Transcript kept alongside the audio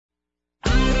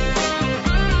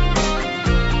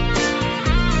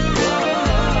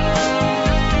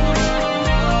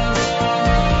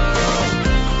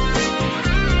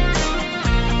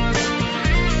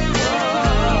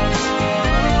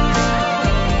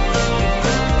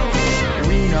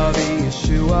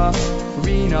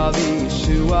Rina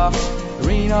v'Yeshua,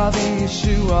 Rina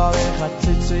v'Yeshua,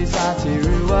 v'chatzitzei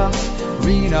zatirua,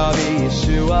 Rina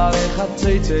v'Yeshua,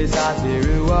 v'chatzitzei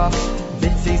zatirua,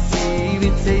 v'tzeisi,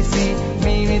 v'tzeisi,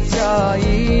 mi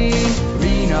mitzrayim,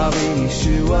 Rina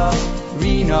v'Yeshua,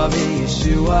 Rina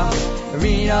v'Yeshua,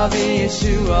 Rina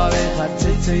v'Yeshua,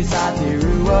 v'chatzitzei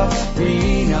zatirua,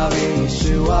 Rina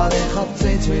v'Yeshua,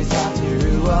 v'chatzitzei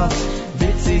zatirua,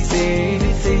 v'tzeisi,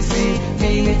 v'tzeisi,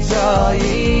 mi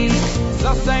mitzrayim.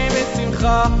 Sasai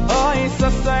v'simcha, oy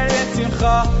sasai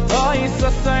v'simcha, oy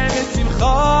sasai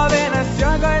v'simcha, v'nas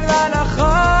yagal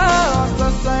v'anacha,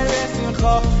 sasai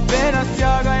v'simcha, v'nas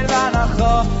yagal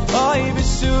v'anacha, oy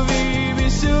v'shuvi,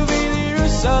 v'shuvi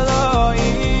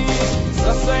l'Yerushalayim.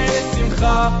 Sasai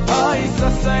v'simcha, oy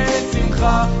sasai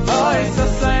v'simcha, oy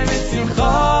sasai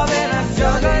v'simcha, v'nas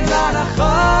yagal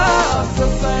v'anacha,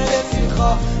 sasai v'simcha,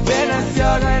 v'nas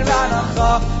yagal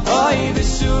v'anacha, oy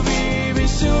v'shuvi,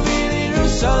 v'shuvi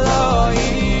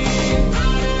l'Yerushalayim.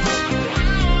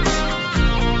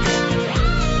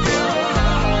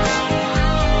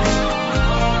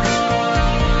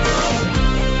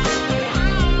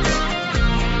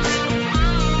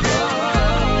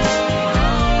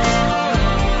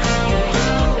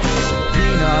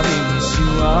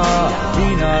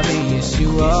 Rina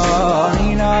v'Yeshua,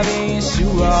 Rina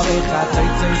v'Yeshua,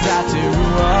 v'chatzitzei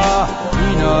zatirua,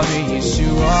 Rina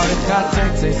v'Yeshua,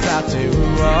 v'chatzitzei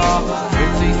zatirua,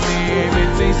 v'tzeisi,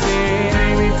 v'tzeisi,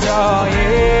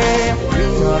 mitzrayim.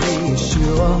 Rina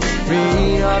v'Yeshua,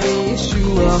 Rina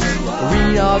v'Yeshua,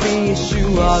 Rina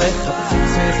v'Yeshua,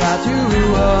 v'chatzitzei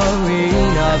zatirua,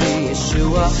 Rina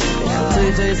v'Yeshua,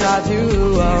 v'chatzitzei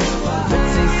zatirua,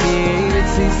 v'tzeisi,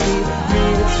 v'tzeisi,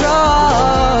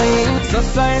 mitzrayim.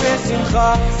 Sasai v'simcha,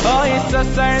 oy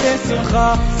sasai v'simcha,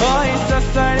 oy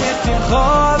sasai v'simcha,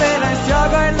 v'nas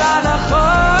yagal v'anacha,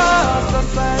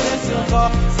 sasai v'simcha,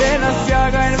 v'nas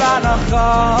yagal v'anacha,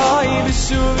 oy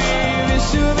v'shuvi,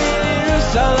 v'shuvi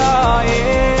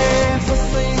l'Yerushalayim.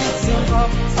 Sasai v'simcha,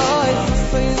 oy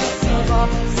sasai v'simcha,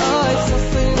 oy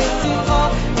sasai v'simcha,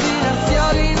 v'nas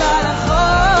yagal v'anacha,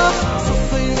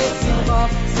 sasai v'simcha,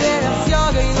 v'nas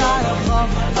yagal v'anacha,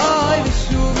 oy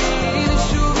v'shuvi,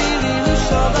 v'shuvi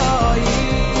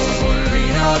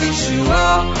Rina v'Yeshua,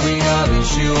 Rina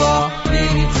v'Yeshua,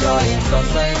 Mitzrayim,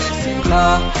 Sasai v'simcha,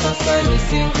 Sasai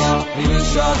v'simcha,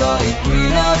 L'Yerushalayim.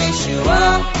 Rina v'Yeshua,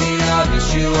 Rina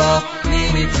v'Yeshua,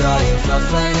 Mitzrayim,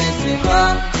 Sasai v'simcha,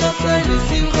 Sasai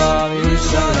v'simcha,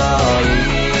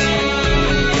 L'Yerushalayim.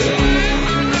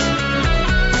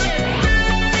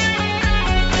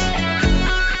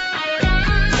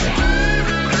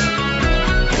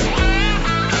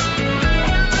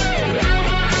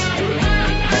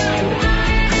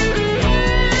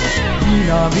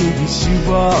 Rina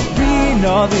v'Yeshua,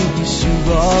 Rina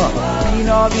v'Yeshua,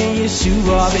 Rina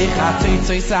v'Yeshua,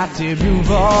 v'chatzitzei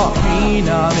zatirua,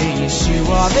 Rina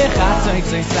v'Yeshua,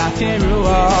 v'chatzitzei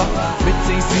zatirua,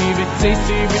 v'tzeisi,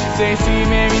 v'tzeisi, v'tzeisi,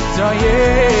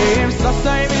 mitzrayim.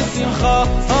 Sasai v'simcha,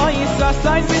 oy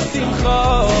sasai v'simcha,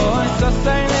 oy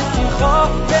sasai v'simcha,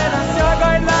 v'nas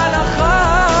yagal v'anacha,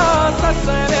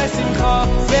 sasai v'simcha,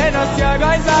 v'nas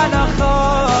yagal v'anacha,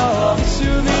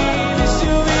 v'shuvi,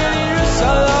 v'shuvi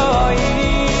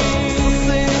l'Yerushalayim.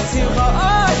 Sasai v'simcha,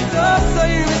 oy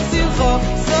sasai v'simcha,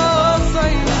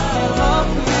 sasai v'simcha,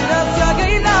 v'nas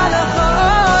yagal v'anacha,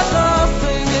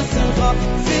 sasai v'simcha,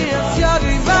 v'nas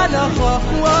yagal v'anacha,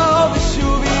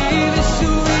 v'shuvi,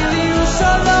 v'shuvi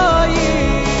l'Yerushalayim.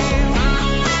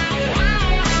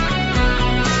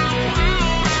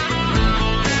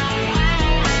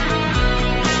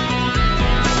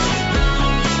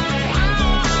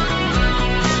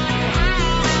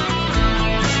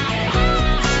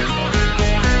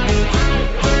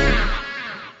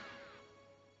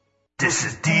 This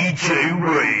is DJ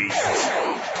Ray.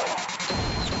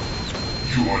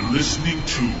 You are listening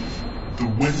to the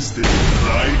Wednesday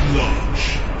Night Lunch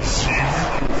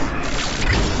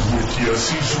with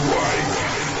Yossi Zweig.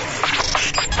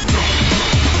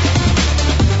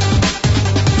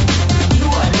 You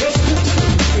are listening to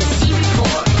the Z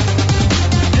Report.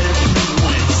 Every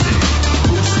Wednesday,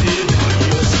 hosted by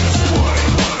Yossi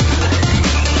Zweig.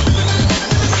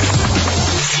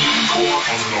 Z Report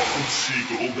on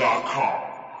NachumSegal.com.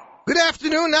 Good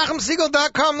afternoon,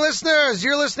 NachumSegal.com listeners.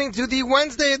 You're listening to the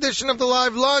Wednesday edition of the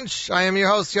Live Lunch. I am your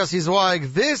host, Yossi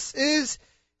Zweig. This is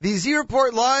the Z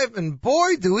Report Live, and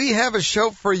boy, do we have a show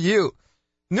for you.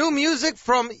 New music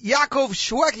from Yaakov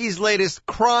Shwekey's latest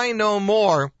Cry No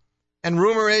More, and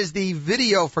rumor is the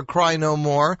video for Cry No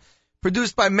More,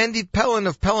 produced by Mendy Pellin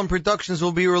of Pellin Productions,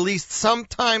 will be released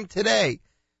sometime today.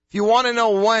 If you want to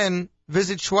know when,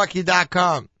 visit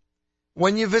Shwekey.com.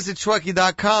 When you visit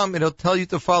Shweki.com, it'll tell you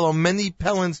to follow Mendy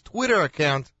Pellin's Twitter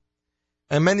account.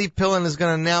 And Mendy Pellin is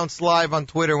going to announce live on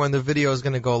Twitter when the video is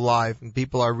going to go live. And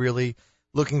people are really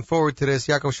looking forward to this.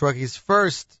 Yaakov Shweki's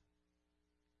first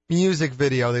music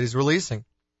video that he's releasing.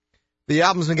 The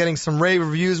album's been getting some rave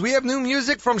reviews. We have new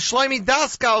music from Shlomi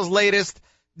Daskal's latest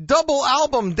double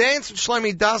album, Dance with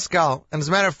Shlomi Daskal. And as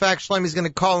a matter of fact, Shlomi's going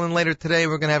to call in later today.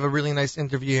 We're going to have a really nice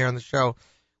interview here on the show.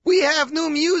 We have new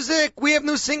music. We have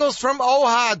new singles from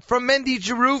Ohad, from Mendy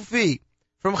Jerufi,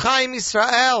 from Chaim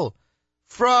Israel,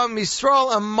 from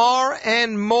Yisrael Amar,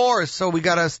 and more. So we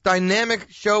got a dynamic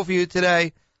show for you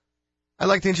today. I'd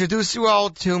like to introduce you all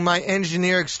to my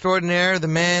engineer extraordinaire, the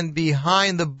man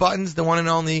behind the buttons, the one and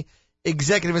only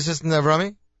executive assistant of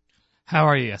Avrami. How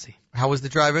are you, Yossi? How was the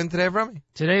drive-in today, Avrami?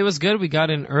 Today was good. We got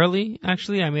in early,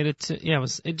 actually. I made it to,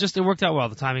 it worked out well.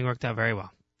 The timing worked out very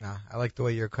well. I like the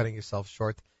way you're cutting yourself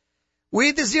short. We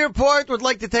at the Z Report would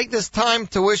like to take this time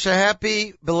to wish a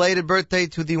happy belated birthday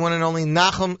to the one and only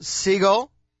Nachum Segal,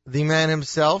 the man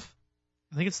himself.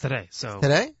 I think it's today. So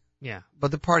Today? Yeah.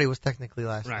 But the party was technically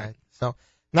last Right. night. So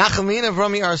Nachum and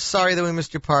Avrami are sorry that we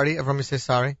missed your party. Avrami, say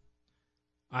sorry.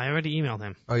 I already emailed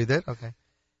him. Oh, you did? Okay.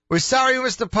 We're sorry we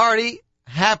missed the party.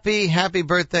 Happy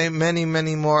birthday. Many,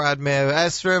 many more Ad Me'er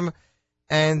Esrim.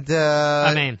 And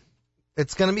Amen.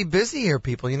 It's going to be busy here,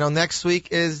 people. You know, next week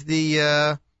is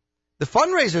the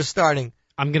fundraiser starting.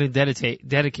 I'm going to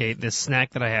dedicate this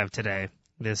snack that I have today,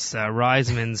 this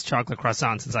Reisman's chocolate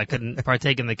croissant, since I couldn't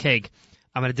partake in the cake.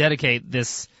 I'm going to dedicate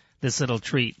this little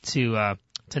treat to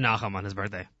Nachum on his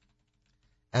birthday.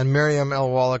 And Miriam L.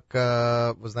 Wallach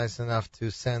was nice enough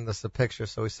to send us a picture,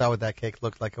 so we saw what that cake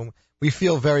looked like, and we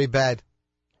feel very bad.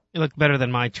 It looked better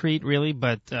than my treat, really,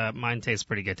 but mine tastes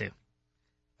pretty good, too.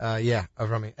 Yeah,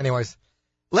 Avrami. Anyways,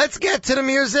 let's get to the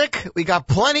music. We got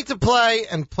plenty to play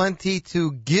and plenty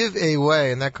to give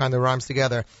away, and that kind of rhymes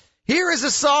together. Here is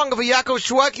a song of Yaakov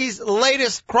Shweki's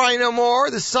latest Cry No More,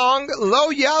 the song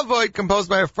Lo Yavoid, composed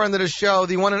by a friend of the show,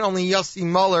 the one and only Yossi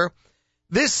Muller.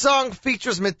 This song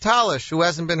features Metalish, who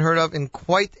hasn't been heard of in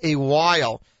quite a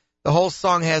while. The whole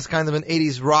song has kind of an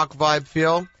 80s rock vibe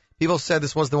feel. People said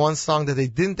this was the one song that they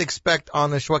didn't expect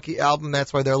on the Shweki album.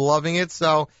 That's why they're loving it.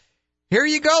 So here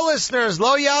you go, listeners.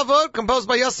 Lo Yavod, composed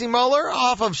by Yossi Muller,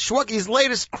 off of Shweki's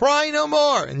latest Cry No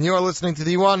More. And you are listening to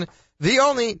the one, the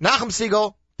only,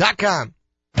 NachumSegal.com.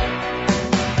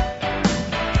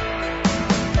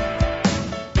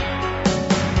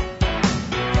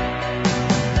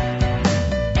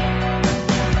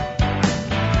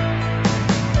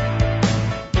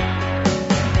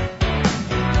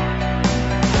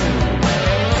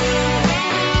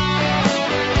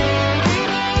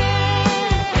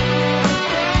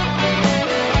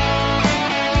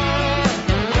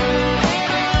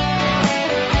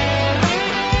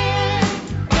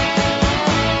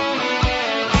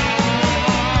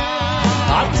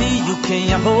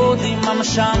 יעבודים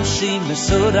המשמשים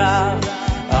מסורה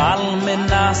על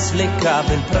מנס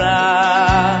לקבל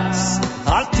פרס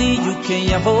אל תהיו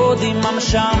כיעבודים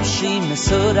המשמשים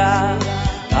מסורה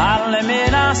על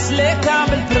מנס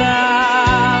לקבל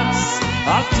פרס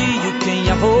אל תהיו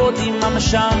כיעבודים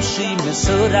המשמשים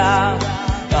מסורה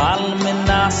על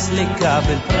מנס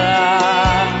לקבל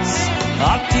פרס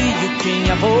אל תהיו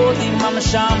כיעבודים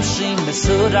המשמשים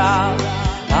מסורה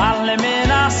על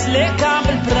מנס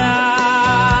לקבל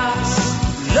פרס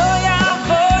לא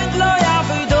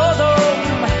יעבוד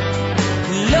אודום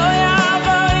לא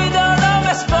יעבוד אודום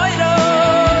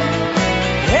בספוידום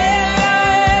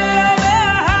אלו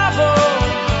מאהבו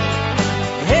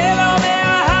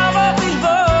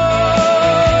בלבוד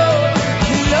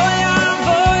לא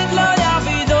יעבוד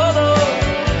אודום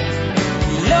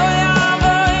לא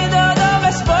יעבוד אודום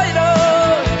בספוידום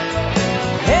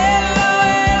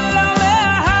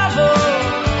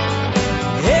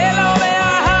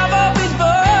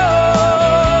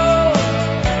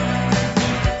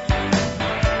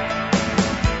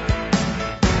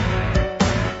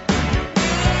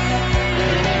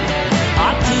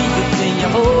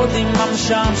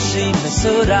משמשים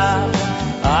מסורה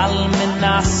על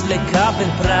מנס לקבל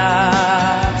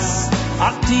פרס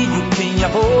אל תהיו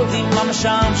כיעבודים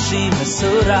המשמשים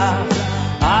מסורה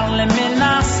על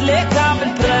מנס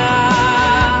לקבל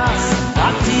פרס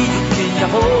אל תהיו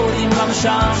כיעבודים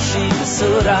המשמשים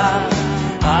מסורה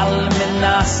על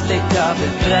מנס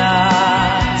לקבל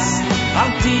פרס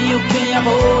אל תהיו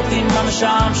כיעבודים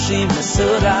המשמשים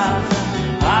מסורה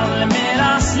על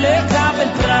מנס לקבל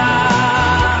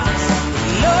פרס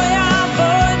לא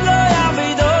יעבוד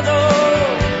אודו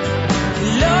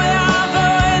לא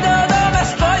יעבוד אודו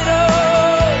בספוידו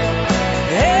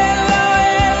אלו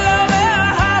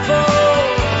מאהבו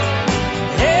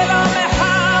אלו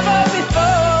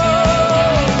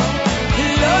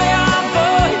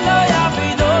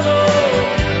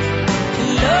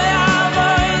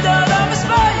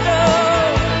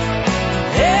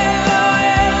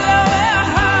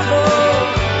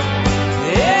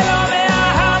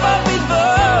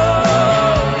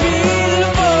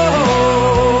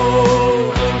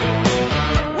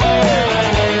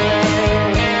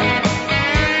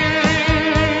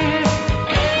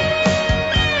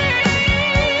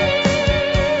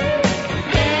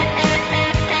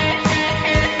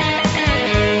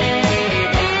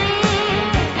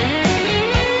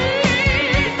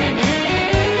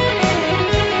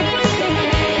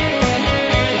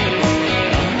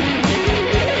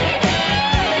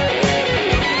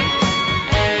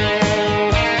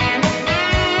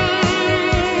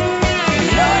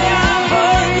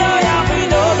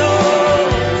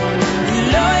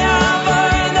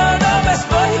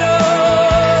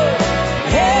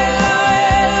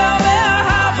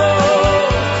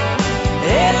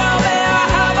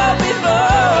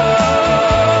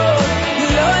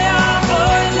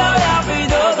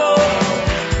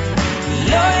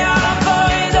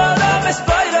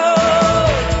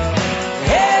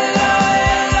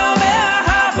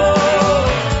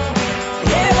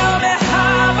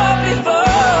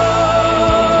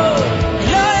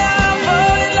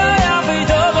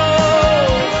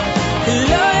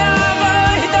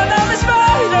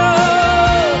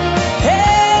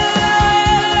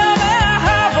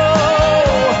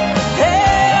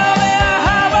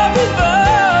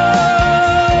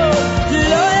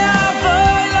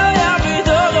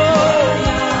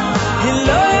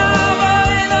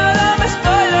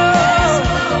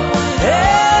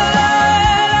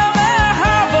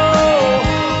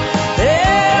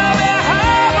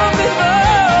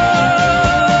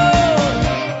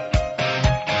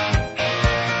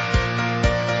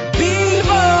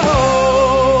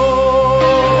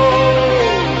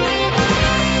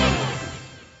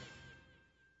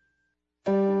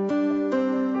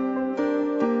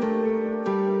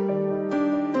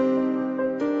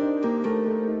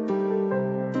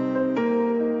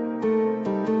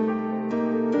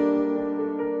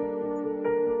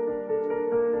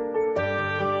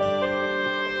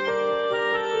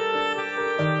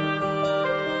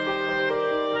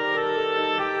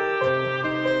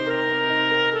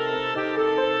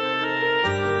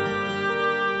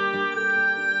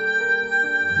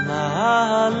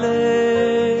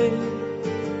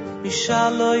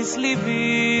Mishalois libi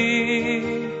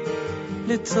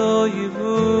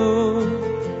Litoyevu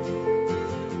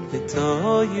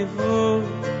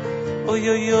Oy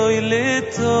oy oy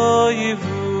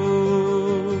Litoyevu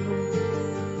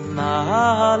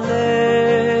Mahalei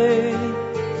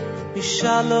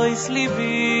Mishalois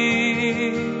libi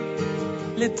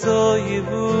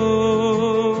Litoyevu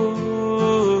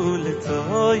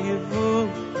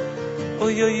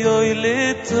Oy oy oy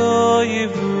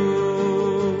Litoyevu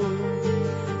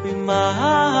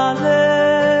Mahalei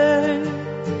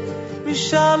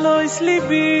Mishalois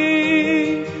libi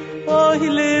Oy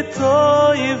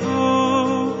Litoyevu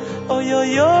Oy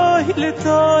oy oy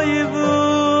Litoyevu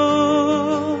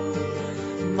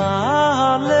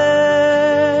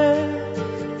Mahalei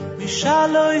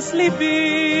Mishalois libi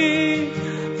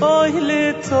Oy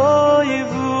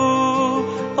Litoyevu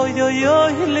Oy oy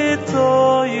oy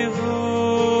Litoyevu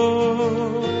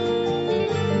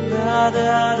Da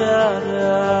da da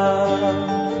da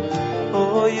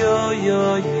Oy oy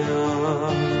oy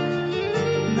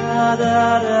Da da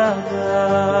da da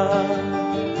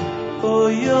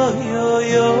Oy oy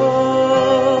oy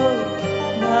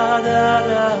Da da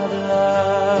da da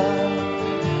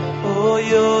Oy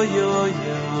oy oy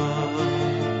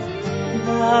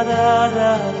Da da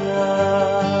da da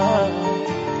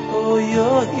Oy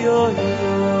oy oy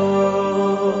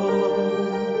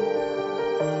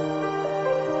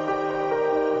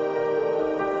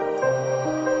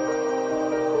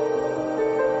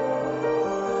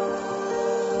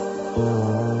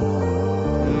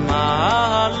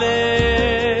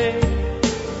Mahalei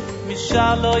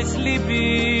Mishalois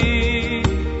libi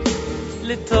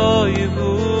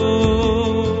Litoyevu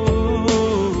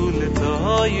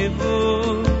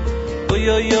Oy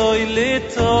oy oy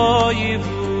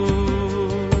Litoyevu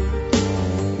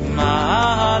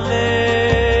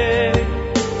Mahalei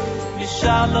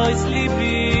Mishalois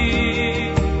libi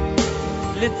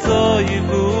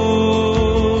Litoyevu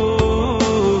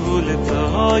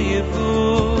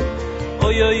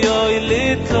Oy oy oy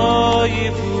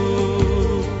Litoyevu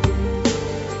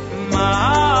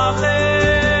Mahalei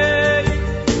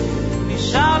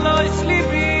Mishalois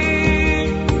libi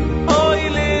Oy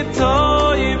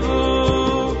Litoyevu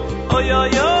Oy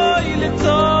oy oy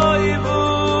Litoyevu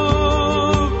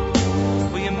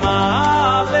Oy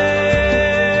Mahalei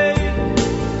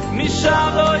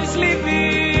Mishalois libi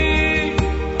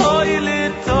Oy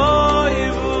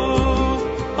Litoyevu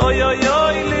Oy oy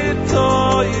oy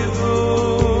Litoyevu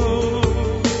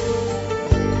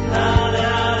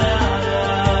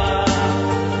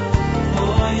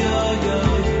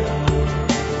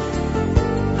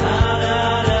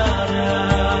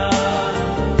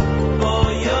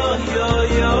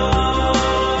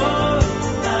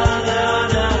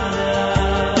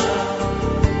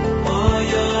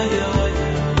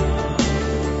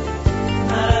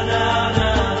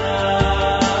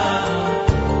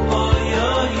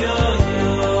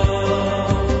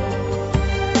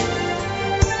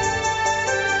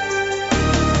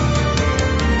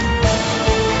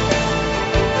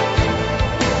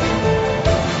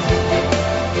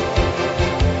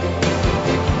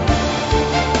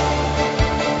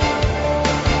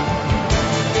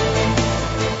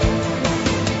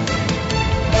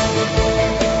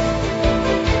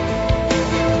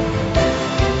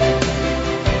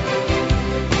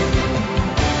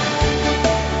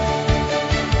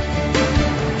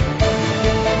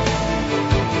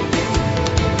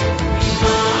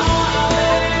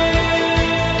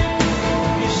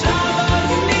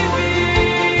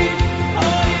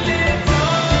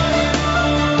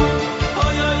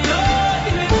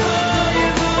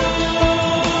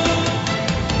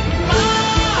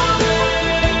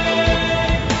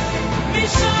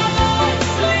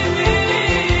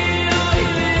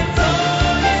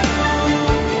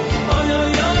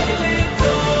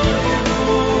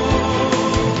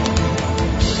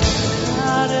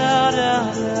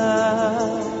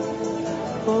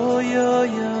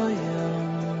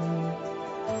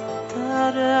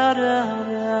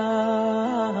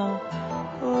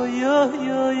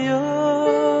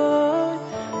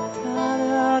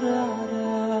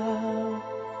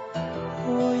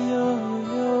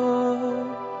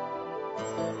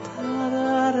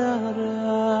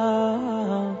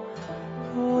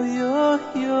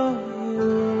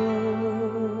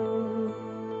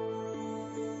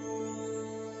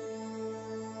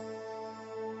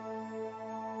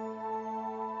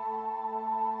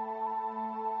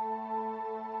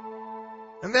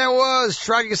And that was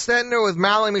Shragi Stentner with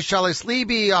Mahalei Mishalois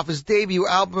libi off his debut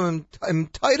album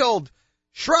entitled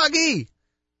Shragi.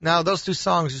 Now, those two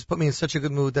songs just put me in such a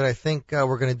good mood that I think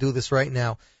we're going to do this right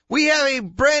now. We have a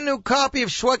brand new copy of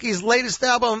Shwekey's latest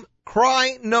album,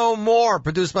 Cry No More,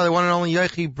 produced by the one and only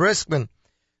Yochi Briskman.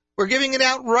 We're giving it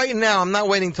out right now. I'm not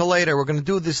waiting till later. We're going to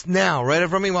do this now. Right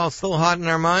over me while it's still hot in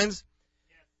our minds.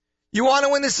 You want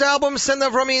to win this album? Send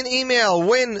over me an email.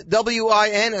 Win,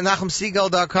 W-I-N, at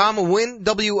NachumSegal.com. Win,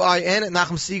 W-I-N, at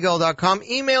NachumSegal.com.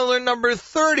 Emailer number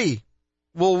 30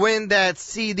 will win that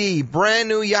CD. Brand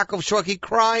new Yaakov Shweki,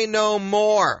 Cry No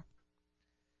More.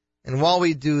 And while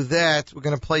we do that, we're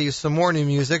going to play you some more new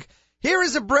music. Here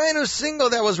is a brand new single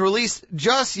that was released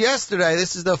just yesterday.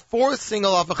 This is the fourth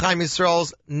single off of Chaim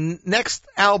Yisrael's next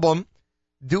album,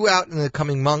 due out in the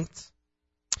coming months.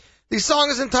 The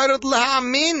song is entitled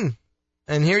L'Ha'amin.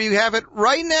 And here you have it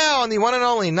right now on the one and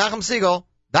only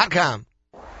NachumSegal.com.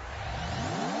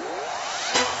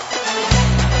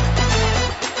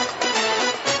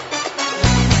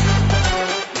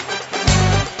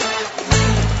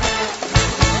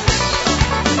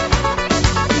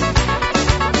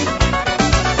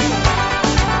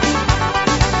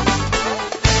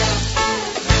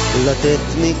 לתת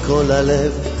מכל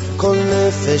הלב, כל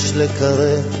נפש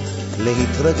לקרב,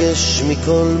 להתרגש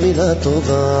מכל מילה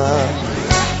טובה,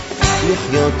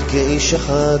 לחיות כאיש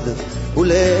אחד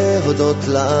ולהודות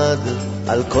לעד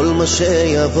על כל מה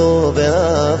שיבוא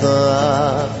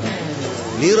באהבה,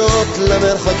 לראות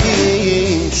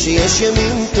למרחקים שיש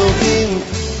ימים טובים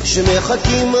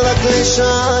שמחכים רק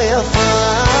לשעה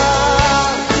יפה,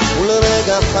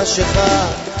 ולרגע חשיכה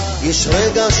יש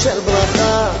רגע של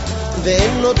ברכה,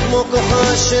 ואין עוד כמו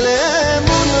כוחה של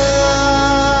אמונה,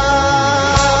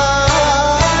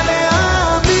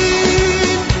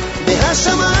 להאמין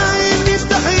והשמיים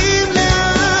נפתחים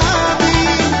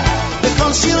להאמין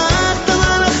בכל שירת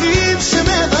המלאכים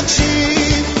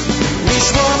שמבקשים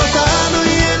לשמור אותנו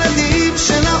ילדים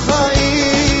של החיים,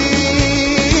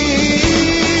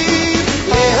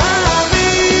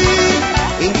 להאמין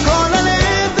עם כל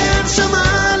הלב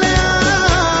והנשמה,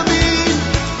 להאמין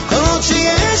כל עוד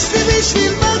שיש לי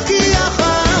בשביל מלכי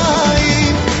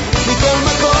החיים, מכל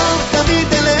מקום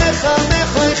תמיד אליך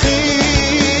מחייכים,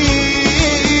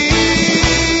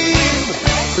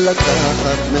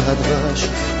 לקחת מהדבש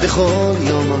בכל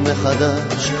יום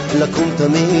מחדש, לקום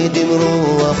תמיד עם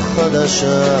רוח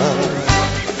חדשה,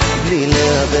 בלי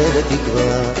לאבד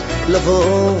תקווה,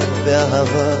 לבוא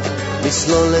באהבה,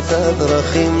 לסלול את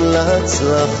הדרכים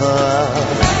להצלחה,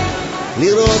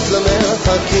 לראות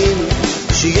למרחקים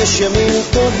שיש ימים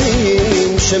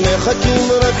טובים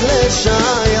שמחכים רק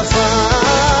לשעה יפה,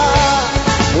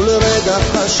 ולרגע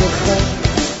חשיכה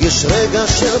יש רגע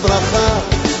של ברכה,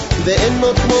 ואין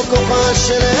עוד כמו כוחה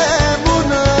של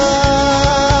אמונה,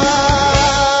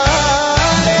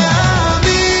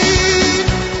 להאמין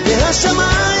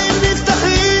והשמיים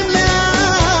נפתחים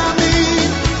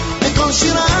להאמין בכל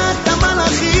שירת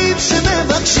המלאכים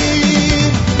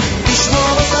שמבקשים לשמור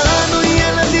אותנו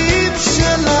ילדים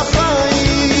של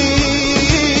החיים,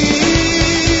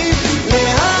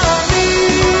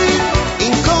 להאמין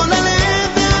עם כל הלב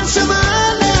והנשמה,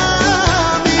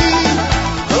 להאמין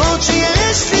כל עוד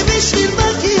שיש לי בשביל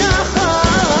מלכי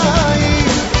החיים,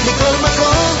 מכל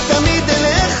מקום תמיד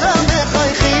אליך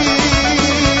מחייכים.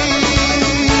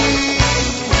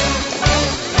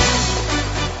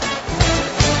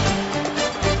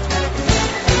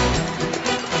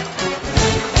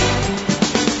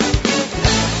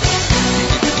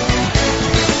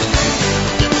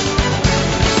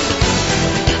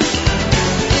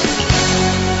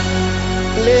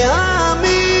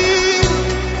 להאמין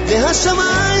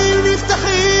והשמיים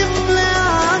נפתחים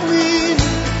להאמין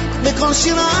בכל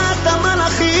שירת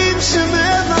המלאכים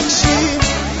שמבקשים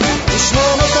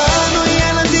לשמור אותנו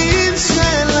ילדים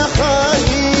של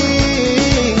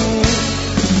החיים,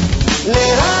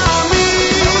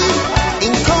 להאמין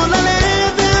עם כל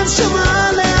הלב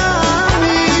והנשמה,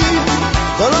 להאמין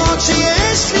כל עוד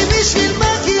שיש לי בשביל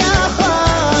מלכי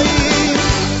החיים,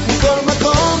 מכל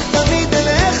מקום תמיד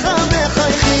אליך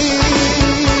מחייכים.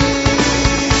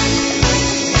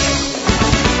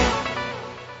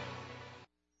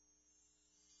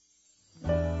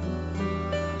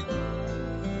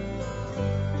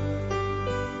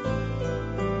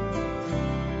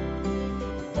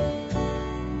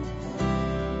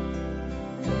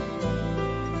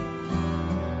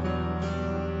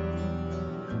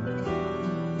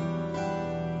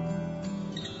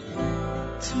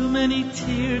 Too many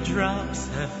teardrops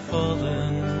have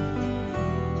fallen,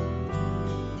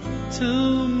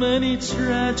 too many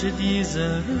tragedies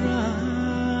arrive,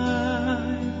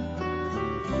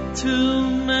 too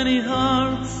many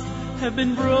hearts have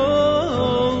been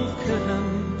broken,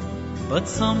 but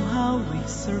somehow we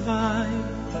survive,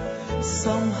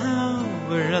 somehow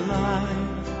we're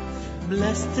alive,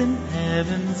 blessed in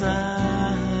heaven's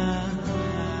eyes.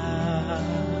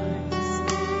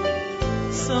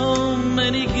 so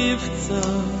many gifts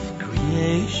of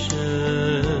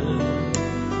creation,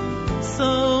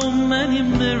 so many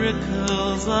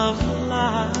miracles of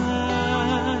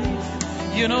life.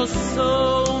 You know,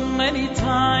 so many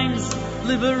times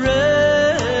liberation.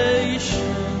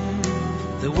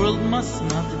 The world must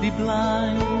not be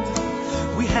blind.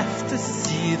 We have to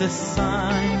see the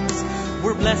signs.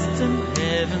 We're blessed in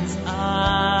heaven's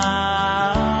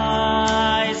eyes.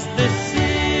 This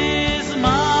is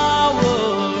my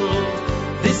world.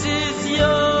 This is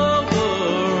your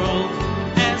world.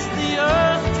 As the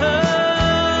earth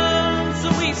turns,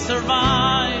 we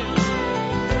survive.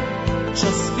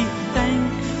 Just be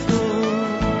thankful.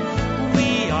 We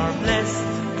are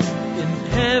blessed in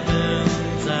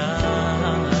heaven's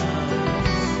eyes.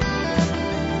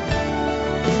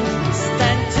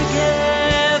 Stand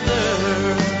together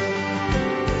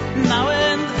now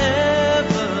and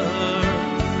ever.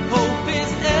 Hope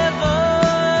is ever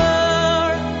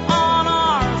on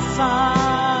our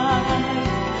side.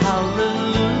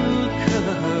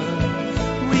 Hallelujah.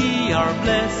 We are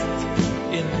blessed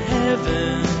in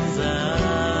heaven's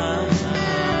eyes.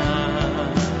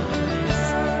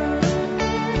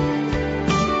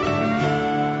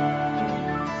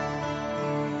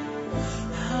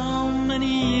 How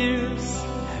many years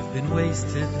have been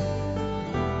wasted?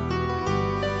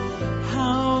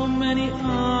 How many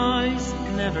eyes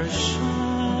never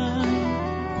shine?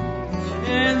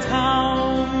 And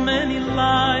how many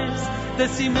lives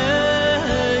decimated?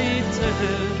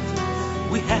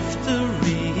 We have to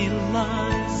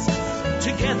realize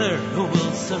together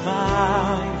we'll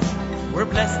survive. We're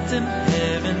blessed in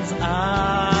heaven's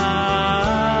eyes.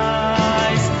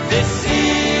 This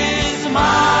is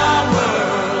my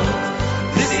world.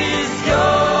 This is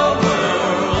your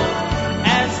world.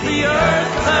 As the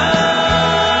earth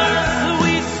turns,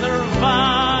 we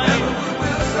survive.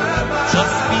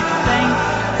 Just be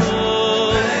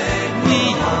thankful. We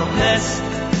are blessed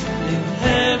in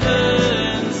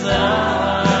heaven's eyes.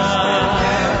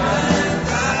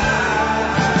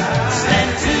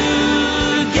 Stand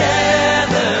together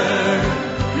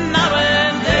now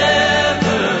and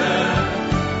ever.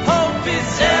 Hope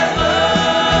is ever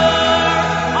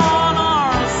on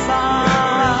our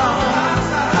side.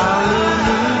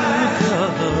 Hallelujah.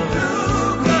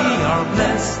 We are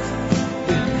blessed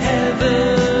in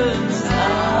heaven's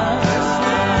eyes.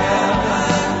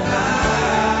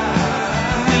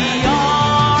 We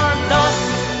are dust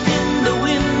in the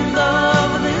wind of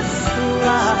this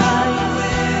life.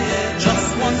 Just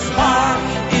one spark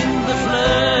in the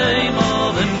flame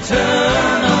of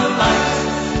eternal light.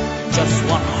 Just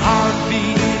one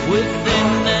heartbeat within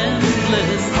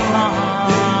endless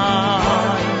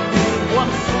time.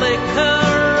 One flicker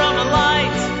of a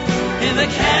light in the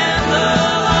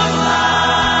candle of light.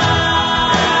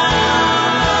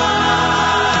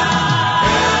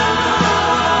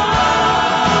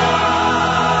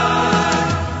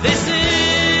 This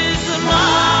is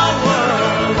my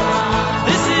world.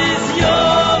 This is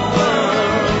your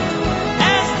world.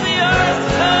 As the earth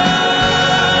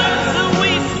turns,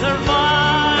 we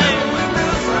survive.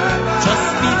 Just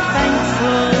be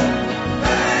thankful.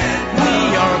 We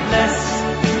are blessed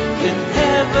in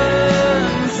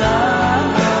heaven's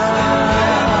eyes.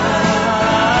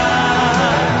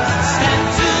 Stand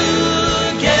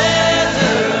together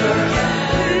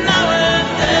now and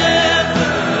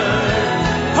ever.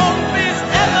 Hope is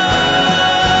ever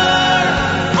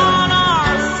on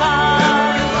our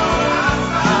side.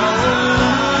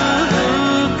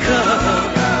 Hallelujah.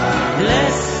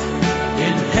 Blessed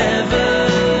in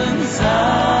heaven's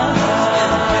eyes.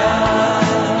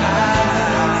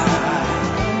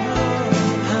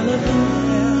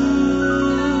 Hallelujah.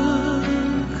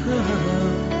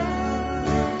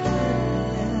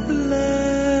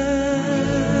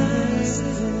 Blessed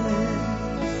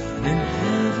in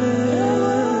heaven's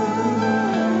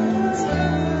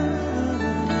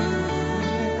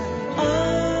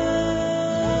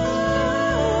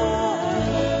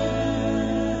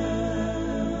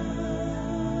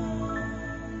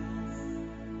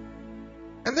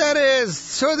And that is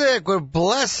Tzudek with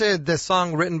Blessed, the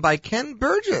song written by Ken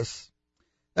Burgess.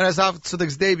 That is off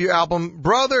Tzudek's debut album,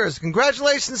 Brothers.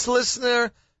 Congratulations to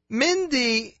listener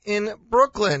Mindy in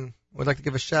Brooklyn. We'd like to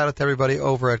give a shout out to everybody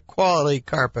over at Quality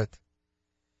Carpet.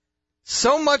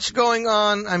 So much going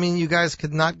on. I mean, you guys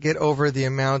could not get over the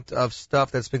amount of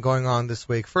stuff that's been going on this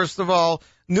week. First of all,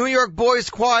 New York Boys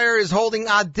Choir is holding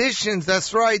auditions.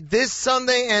 That's right, this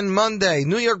Sunday and Monday.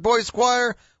 New York Boys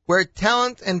Choir, where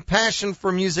talent and passion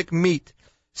for music meet.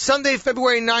 Sunday,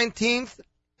 February 19th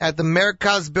at the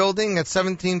Merkaz Building at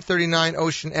 1739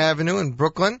 Ocean Avenue in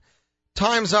Brooklyn.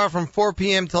 Times are from 4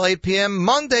 p.m. till 8 p.m.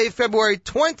 Monday, February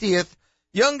 20th,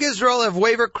 Young Israel of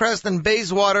Wavercrest and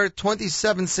Bayswater,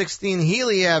 2716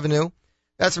 Healy Avenue.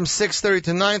 That's from 6:30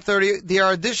 to 9:30. They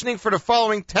are auditioning for the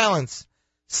following talents: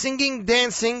 singing,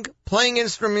 dancing, playing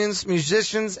instruments,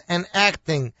 musicians, and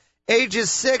acting.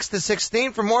 Ages 6 to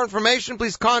 16. For more information,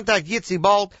 please contact Yitzi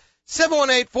Bald,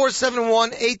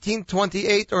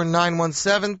 718-471-1828 or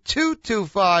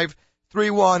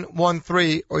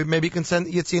 917-225-3113. Or maybe you can send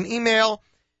Yitzi an email,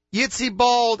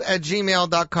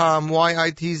 yitzibald@gmail.com,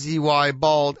 YITZY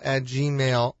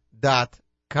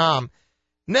bald@gmail.com.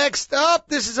 Next up,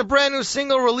 this is a brand new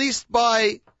single released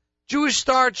by Jewish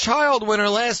Star Child winner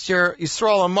last year,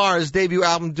 Yisrael Amar. His debut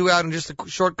album due out in just a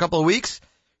short couple of weeks.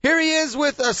 Here he is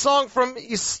with a song from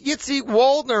Yitzi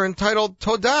Waldner entitled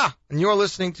Todah, and you're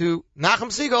listening to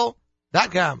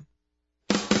NachumSiegel.com.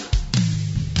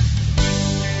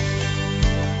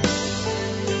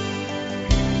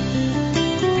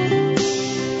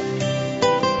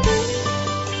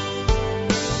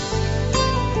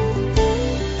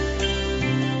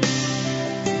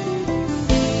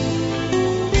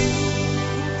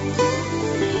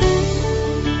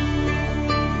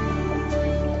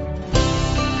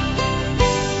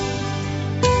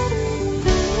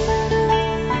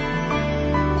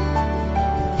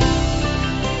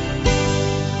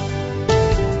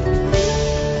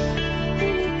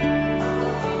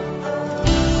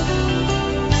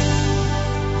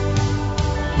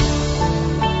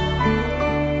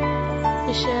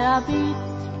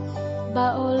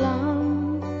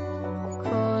 בעולם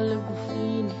כל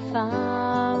גופי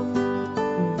נפעם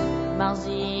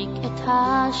מחזיק את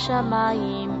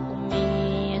השמיים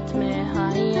ומי את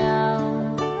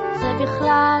מהים זה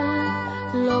בכלל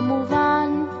לא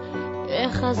מובן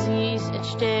איך אזיז את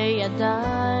שתי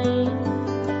ידיי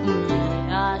מי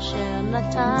אשר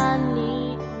נתן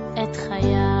לי את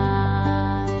חיי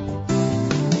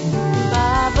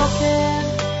בבוקר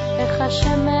איך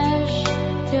השמש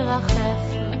תרחף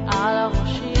על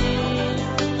הראשי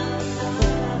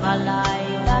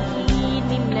ובלילה היא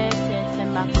נמלטת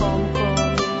למקום כה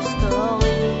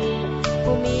היסטורי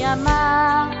ומי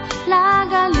אמר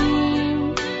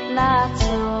לגלים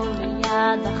לעצור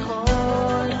ליד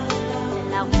החול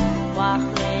לרוח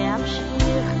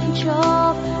להמשיך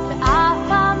לנשוף ואף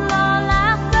פעם לא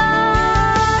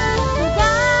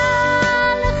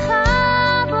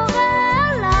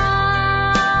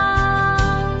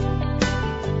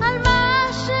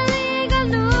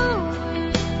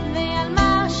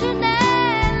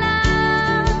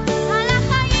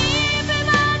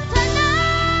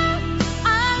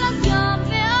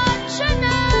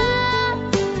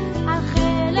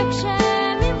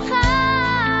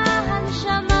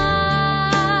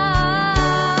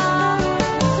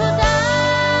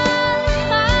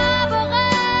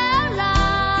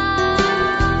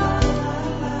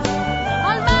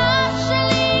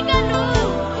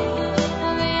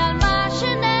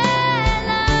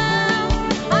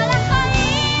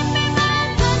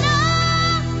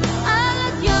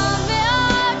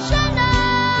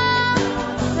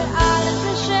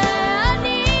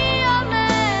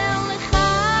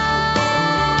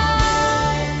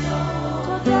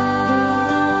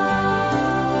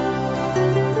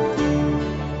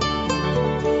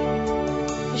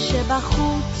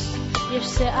בחוץ יש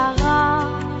שערה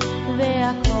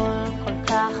והכל כל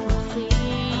כך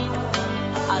מפחיד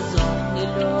אז אני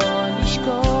לא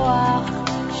לשכוח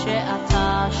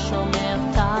שאתה שומר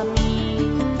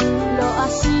תמיד לא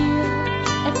אסיר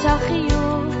את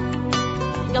החיוך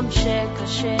גם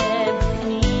שקשה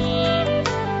בפנים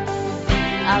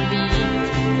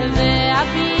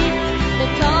ואביב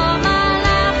בתום על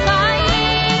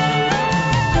החיים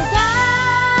תודה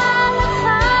לך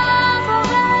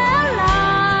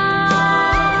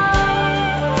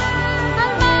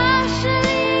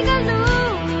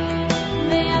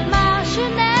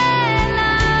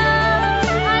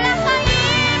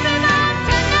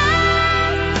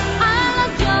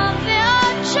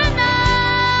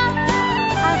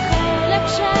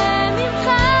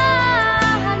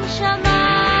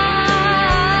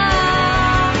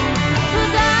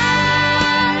תודה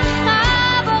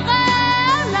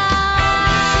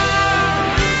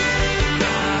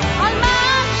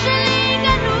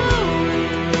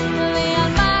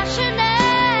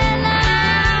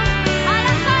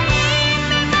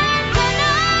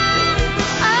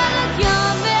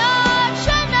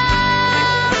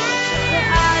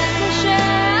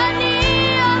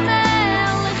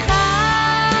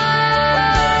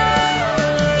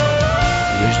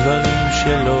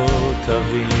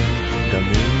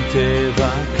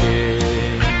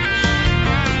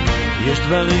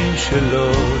דברים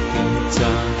שלא תמצא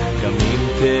גם אם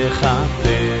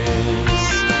תחפש,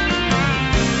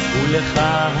 ולך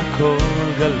הכל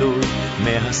גלוי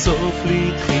מהסוף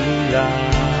לתחילה,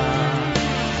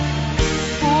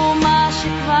 ומה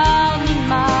שכבר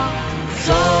נגמר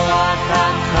זו רק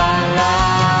התחלה.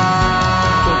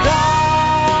 תודה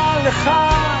לך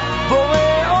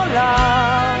בורא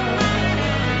עולם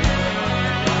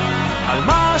על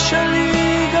מה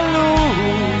שלי גלוי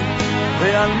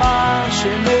ועל מה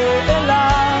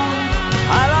שנעלם,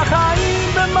 על החיים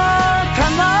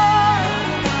במתנה,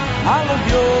 על עוד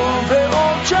יום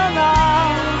ועוד שנה,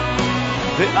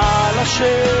 ועל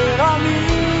אשר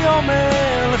אני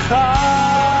אומר לך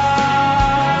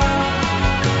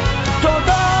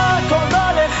תודה,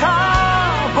 תודה לך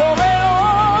בורא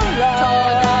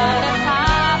עולם,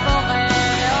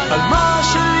 על מה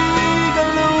שלי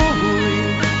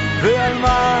גלוי ועל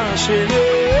מה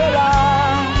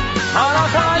שנעלם, על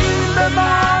החיים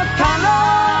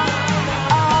במתנה,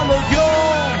 על עוד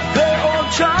יום ועוד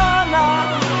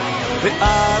שנה,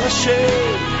 ועל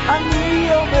אשר אני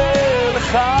אומר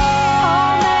לך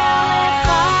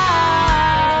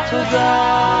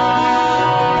תודה.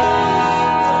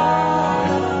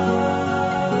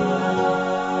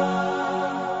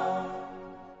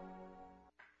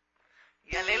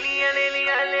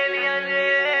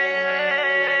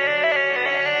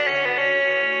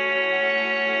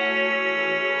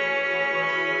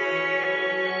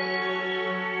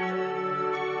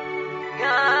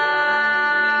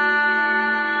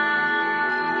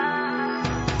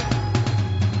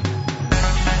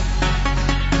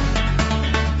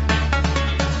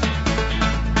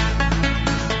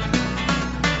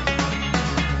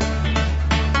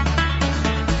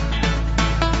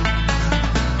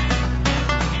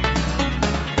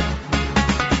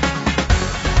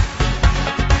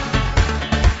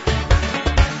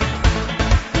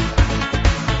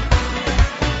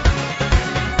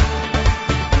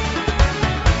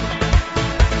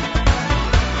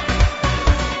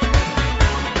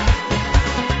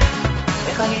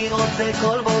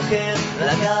 כל בוקר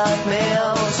לגעת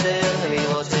מהאושר,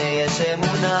 לראות שיש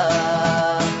אמונה,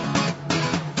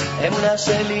 אמונה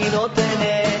שלי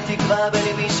נותנת תקווה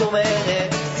בליבי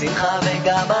שומרת שמחה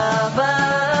וגם אהבה.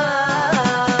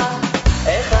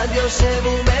 אחד יושב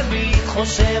ומביט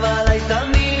חושב עליי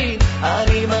תמיד,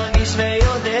 אני מרגיש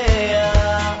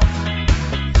ויודע,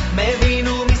 מבין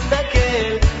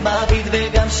ומסתכל, מביט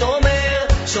וגם שומר,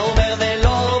 שומר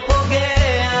ולא פוגע.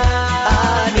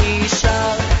 אני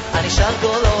שר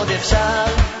כל עוד אפשר,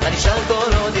 אני שר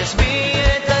כל עוד יש בי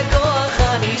את הכוח,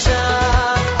 אני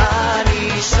שר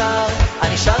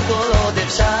כל עוד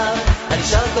אפשר, אני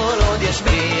שר כל עוד יש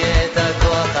בי את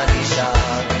הכוח, אני שר.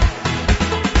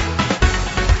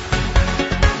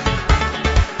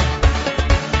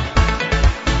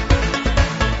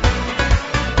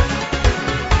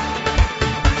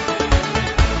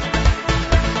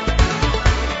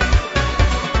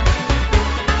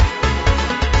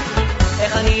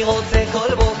 אני רוצה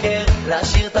כל בוקר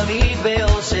לשיר תמיד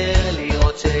באושר,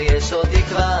 לראות שיש עוד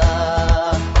תקווה,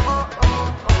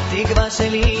 תקווה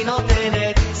שלי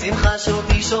נותנת שמחה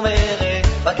שאותי שומרת,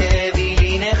 בכאב היא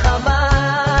לי נחמה.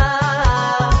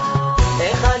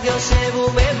 אחד יושב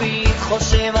ומביט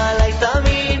חושב עליי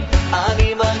תמיד,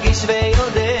 אני מרגיש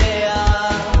ויודע,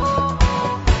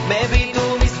 מביט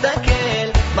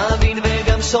ומסתכל, מבין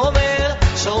וגם שומר,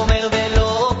 שומר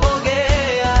ולא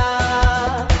פוגע.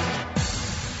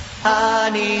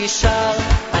 אני שר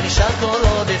כל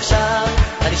עוד אפשר,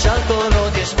 אני שר כל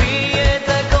עוד יש בי את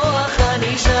הכוח,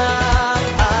 אני שר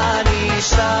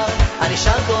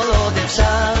כל עוד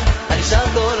אפשר, אני שר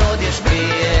כל עוד יש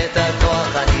בי את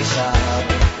הכוח, אני שר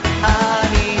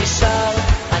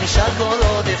כל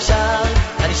עוד אפשר,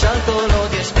 אני שר כל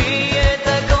עוד יש בי את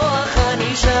הכוח,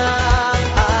 אני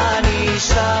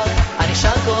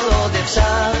שר כל עוד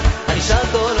אפשר, אני שר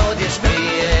כל עוד יש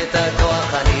בי את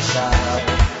הכוח, אני שר.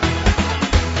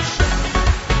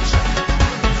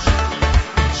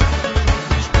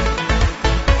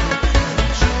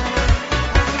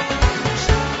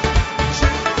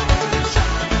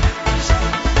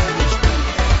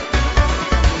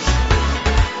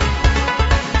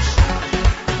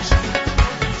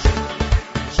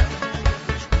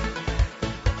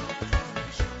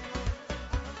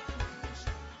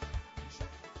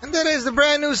 The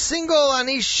brand new single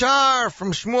Ani Shar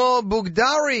from Shmuel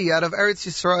Bugdari out of Eretz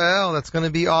Yisrael. That's going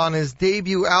to be on his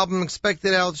debut album,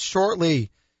 expected out shortly.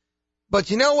 But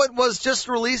you know what was just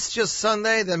released just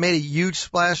Sunday that made a huge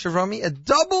splash over me? A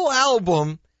double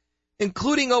album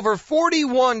including over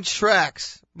 41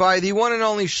 tracks by the one and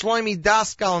only Shlomi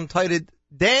Daskal entitled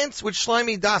Dance with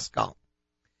Shlomi Daskal.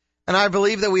 And I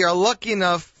believe that we are lucky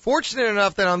enough, fortunate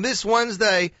enough, that on this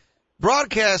Wednesday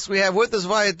broadcast we have with us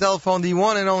via telephone the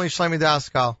one and only Shlomi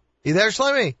Daskal. You there,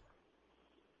 Shlomi?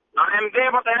 I am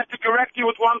there, but I have to correct you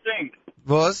with one thing.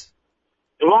 Was?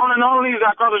 The one and only is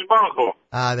HaKadosh Baruch Hu.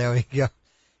 Ah, there we go.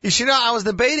 You should know, I was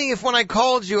debating if when I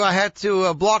called you I had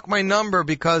to block my number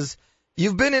because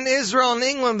you've been in Israel and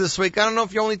England this week. I don't know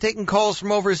if you're only taking calls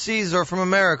from overseas or from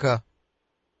America.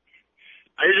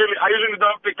 I usually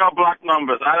don't pick up black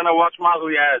numbers. I don't know what mazel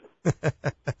he had.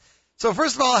 So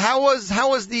first of all, how was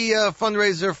the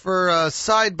fundraiser for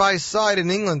Side by Side in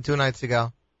England 2 nights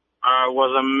ago? It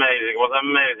was amazing. It was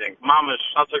amazing. Mamish,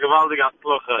 such a gewaltige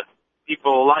Atzluche.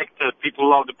 People liked it. People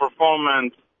loved the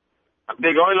performance. A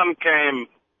big oilam came.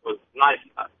 It was nice.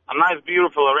 A nice,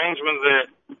 beautiful arrangement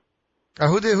there.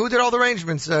 Who did all the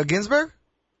arrangements? Ginsberg?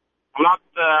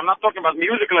 I'm not talking about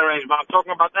musical arrangement. I'm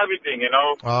talking about everything, you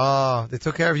know. Oh, they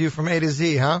took care of you from A to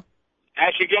Z, huh?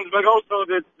 Ashley Ginsberg also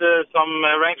did some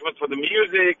arrangements for the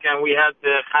music, and we had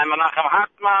Chaim Menachem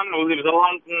Hartman, who lives in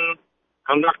London,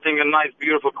 conducting a nice,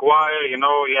 beautiful choir. You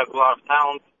know, he has a lot of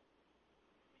talent.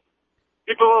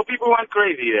 People went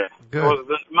crazy there. Good. It was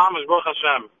the Mamash Baruch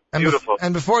Hashem. Beautiful.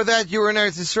 And before that, you were in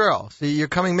Eretz Yisrael. So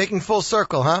you're making full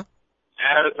circle, huh?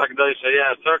 Eretz HaKadosh,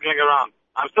 yeah, circling around.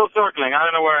 I'm still circling. I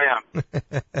don't know where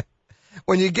I am.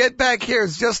 When you get back here,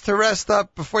 it's just to rest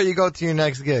up before you go to your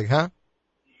next gig, huh?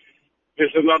 This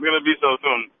is not going to be so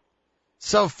soon.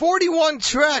 So 41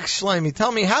 tracks, Shlomi.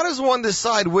 Tell me, how does one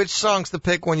decide which songs to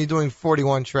pick when you're doing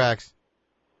 41 tracks?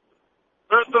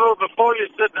 First of all, before you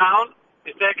sit down,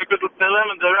 you take a good film,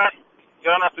 and the rest, you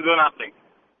don't have to do nothing.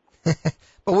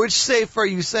 But which sefer are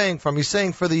you saying from? You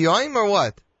saying for the Yom or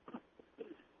what?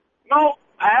 No,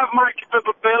 I have my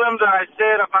Kippur film that I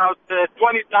say it about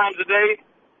 20 times a day,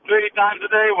 30 times a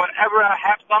day. Whenever I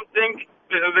have something,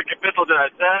 this is the Kippur that I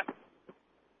say.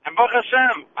 And Baruch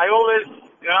Hashem, I always,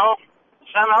 you know,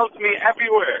 Hashem helps me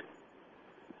everywhere.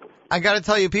 I got to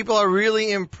tell you, people are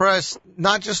really impressed,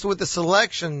 not just with the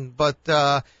selection, but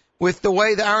with the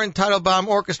way the Aaron Teitelbaum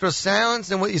Orchestra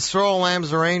sounds and with Yisrael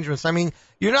Lamb's arrangements. I mean,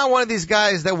 you're not one of these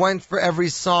guys that went for every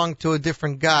song to a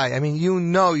different guy. I mean, you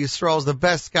know Yisrael's the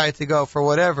best guy to go for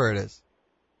whatever it is.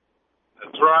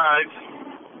 That's right.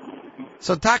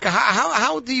 So, Taka,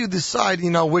 how do you decide,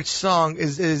 you know, which song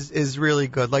is really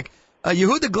good? Like,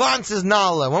 Yehuda Glantz's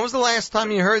Nala. When was the last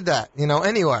time you heard that, you know,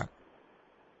 anywhere?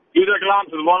 Yehuda Glantz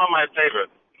is one of my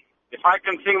favorites. If I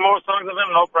can sing more songs of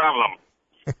him, no problem.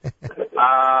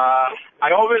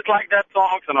 I always liked that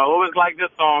songs, and I always liked this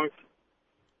songs.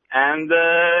 And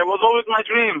it was always my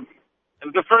dream.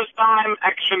 It's the first time,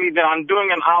 actually, that I'm doing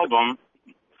an album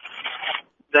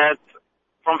that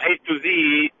from A to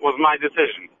Z was my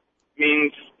decision.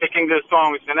 Means picking the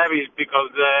songs and everything,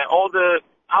 because all the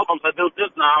albums I did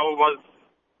just now was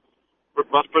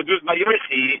produced by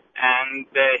Yochi, and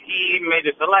he made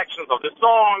the selections of the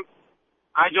songs.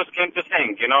 I just came to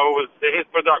sing, you know, it was his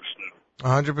production.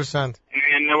 100%. And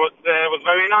it was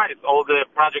very nice. All the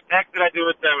project acts that I do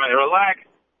with them, I relaxed.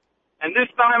 And this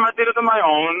time I did it on my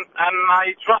own, and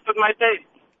I trusted my taste.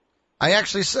 I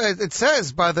actually said, it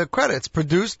says by the credits,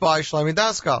 produced by Shlomi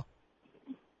Daskal.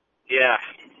 Yeah.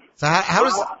 So how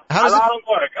does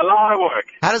a lot of work.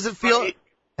 How does it feel?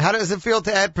 How does it feel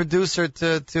to add producer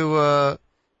to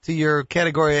your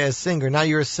category as singer? Now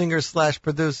you're a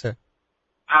singer/producer.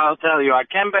 I'll tell you, I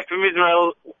came back from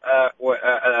Israel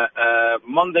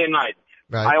Monday night.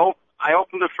 Right. I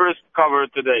opened the first cover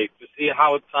today to see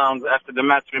how it sounds after the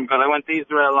mastering, because I went to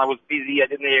Israel, I was busy, I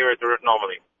didn't hear it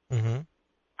normally. Mm-hmm.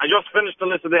 I just finished the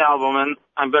list of the album, and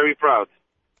I'm very proud.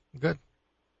 Good.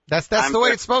 That's the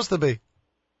way it's supposed to be.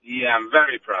 Yeah, I'm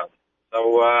very proud.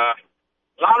 So, a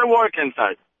lot of work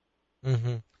inside.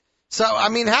 Mm-hmm. So, I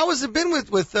mean, how has it been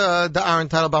with the Aaron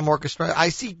Teitelbaum Orchestra? I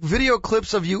see video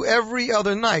clips of you every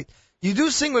other night. You do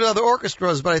sing with other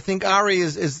orchestras, but I think Ari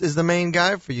is the main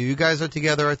guy for you. You guys are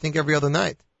together, I think, every other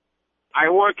night. I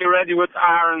work already with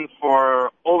Aaron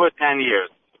for over 10 years.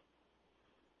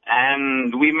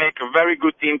 And we make a very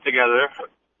good team together.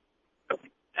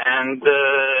 And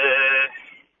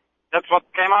that's what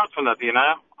came out from that, you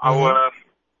know. Mm-hmm.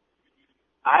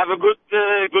 I have a good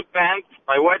band.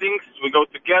 By weddings, we go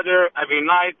together every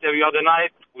night, every other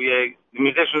night. The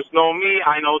musicians know me,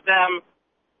 I know them.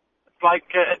 It's like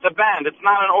it's a band. It's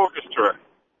not an orchestra.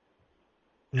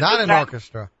 Not an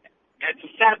orchestra. It's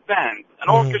a sad band. An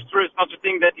orchestra is not a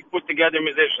thing that you put together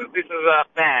musicians. This is a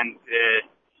band.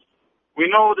 We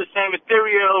know the same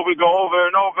material. We go over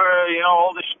and over, you know,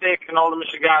 all the shtick and all the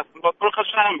mishigas. But Baruch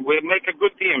Hashem, we make a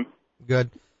good team.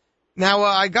 Good. Now,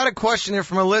 I got a question here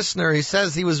from a listener. He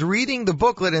says he was reading the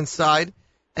booklet inside,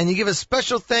 and you give a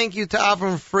special thank you to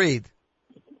Avram Fried.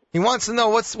 He wants to know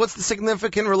what's the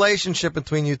significant relationship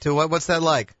between you two. What's that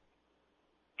like?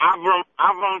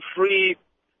 Avram Fried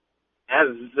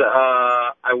has,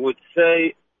 I would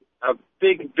say, a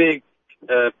big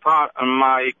part of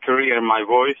my career, my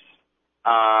voice.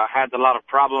 Had a lot of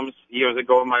problems years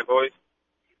ago with my voice.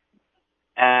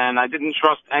 And I didn't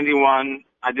trust anyone.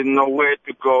 I didn't know where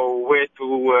to go, where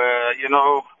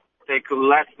to, take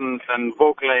lessons and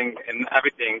vocaling and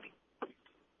everything.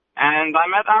 And I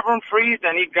met Avram Fried,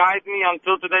 and he guided me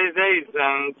until today's days.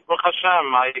 And Baruch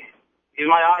Hashem, he's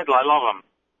my idol. I love him.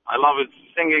 I love his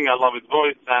singing. I love his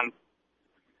voice, and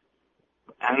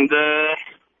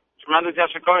tremendous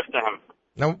yasher koach to him.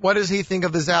 Now, what does he think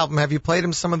of this album? Have you played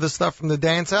him some of the stuff from the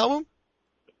dance album?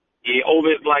 He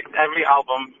always liked every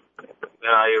album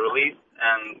that I released,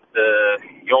 and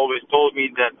he always told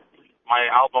me that my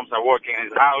albums are working in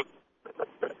his house.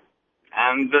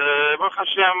 And Baruch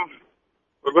Hashem,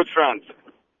 we're good friends.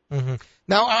 Mm-hmm.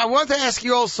 Now, I want to ask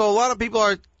you also, a lot of people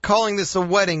are calling this a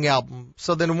wedding album.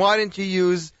 So then why didn't you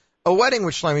use a wedding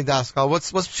with Shlomi Daskal?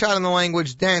 What's shot in the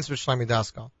language dance with Shlomi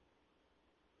Daskal?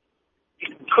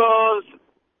 Because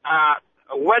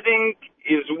a wedding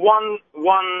is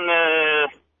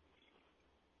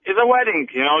is a wedding.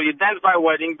 You dance by a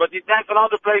wedding, but you dance in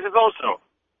other places also.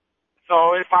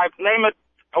 So if I name it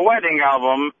a wedding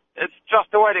album, it's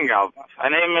just a wedding album. If I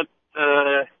name it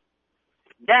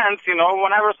dance,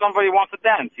 whenever somebody wants to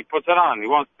dance, he puts it on. He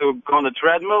wants to go on the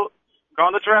treadmill,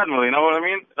 you know what I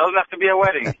mean? It doesn't have to be a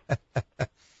wedding.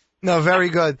 No, very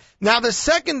good. Now the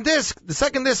second disc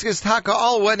is Taka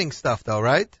all wedding stuff though,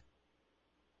 right?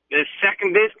 The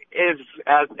second disc is,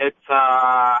 it's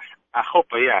a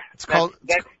chuppah, yeah. It's called...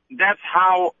 That's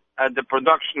how the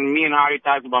production, me and Hari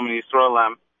Teitelbaum and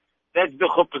Yisrael, that's the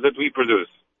chuppah that we produce.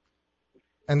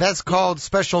 And that's called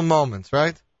Special Moments,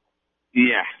 right?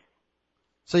 Yeah.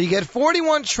 So you get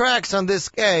 41 tracks on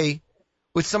disc A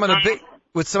with some of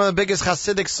the biggest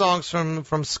Hasidic songs from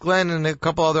Sklen and a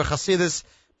couple other Hasidus,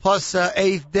 plus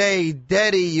Eighth Day,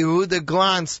 Dedi, Yehuda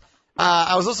Glantz.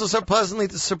 I was also so pleasantly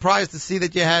surprised to see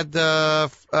that you had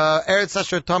Eretz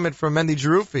Asher Tamid from Mendy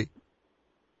Jerufi.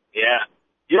 Yeah.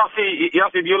 Yossi,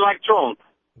 do you like Cholent?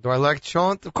 Do I like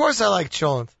Cholent? Of course I like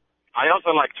Cholent. I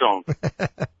also like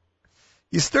Cholent.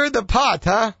 You stirred the pot,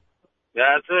 huh?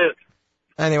 That's it.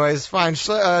 Anyways, fine.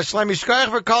 Shlomi Shkoyach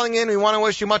for calling in. We want to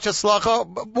wish you much hatzlacha.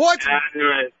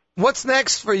 What's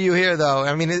next for you here, though?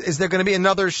 I mean, is there going to be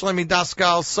another Shlomi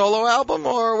Daskal solo album,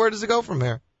 or where does it go from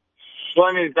here?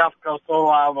 Shlomi Daskal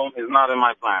solo album is not in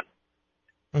my plan.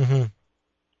 Mm-hmm.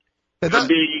 It's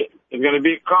going to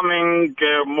be coming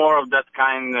more of that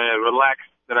kind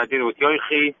relaxed that I did with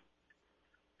Yoichi,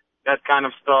 that kind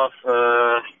of stuff.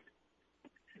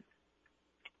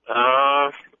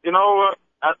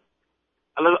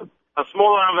 A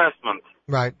smaller investment.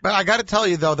 Right. But I got to tell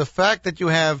you, though, the fact that you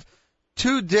have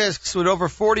 2 discs with over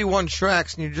 41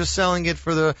 tracks and you're just selling it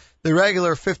for the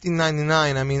regular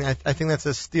 $15.99, I mean, I think that's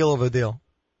a steal of a deal.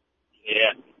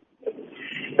 Yeah.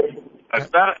 It's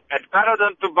better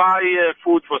than to buy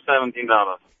food for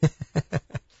 $17.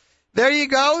 There you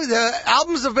go. The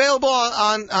album's available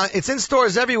on it's in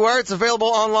stores everywhere. It's available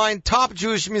online,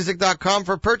 topjewishmusic.com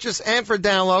for purchase and for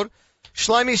download.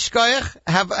 Shlomi Shkoyach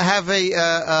have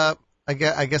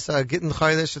I guess a Gittin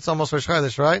Chodesh. It's almost Rosh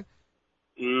Chodesh, right?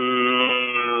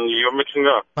 You're mixing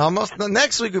up. Almost.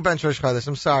 Next week we bench Rosh Chodesh.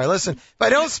 I'm sorry. Listen, if I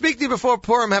don't speak to you before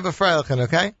Purim, have a Freilichen,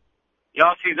 okay?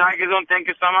 Yossi, thank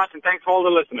you so much, and thanks for all the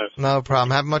listeners. No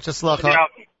problem. Have much hatzlacha.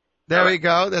 There we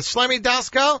go. That's Shlomi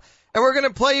Daskal. And we're going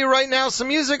to play you right now some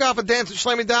music off of Dance with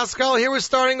Shlomi Daskal. Here we're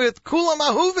starting with Kulam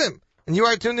Ahuvim. And you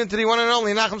are tuned into the one and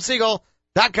only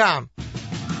NachumSiegel.com.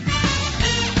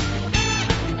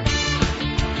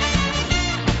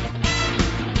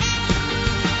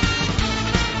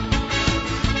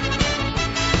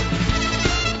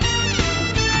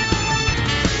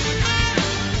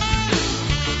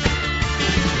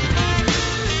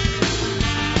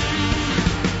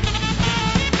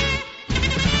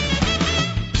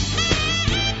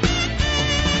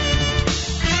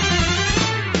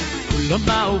 כולם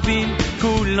אהובים,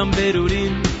 כולם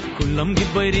ברורים, כולם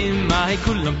גיבורים, מהי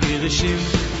כולם קדושים.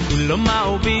 כולם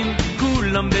אהובים,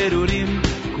 כולם ברורים,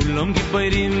 כולם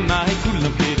גיבורים, מהי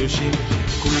כולם קדושים.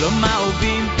 כולם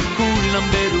אהובים, כולם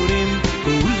ברורים,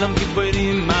 כולם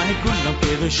גיבורים, מהי כולם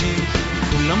קדושים.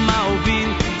 כולם אהובים,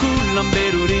 כולם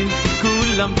ברורים,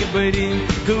 כולם גיבורים,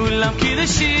 כולם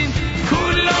קדושים.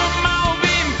 כולם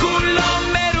אהובים, כולם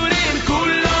ברורים,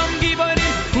 כולם גיבורים,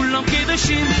 כולם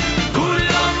קדושים.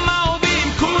 כולם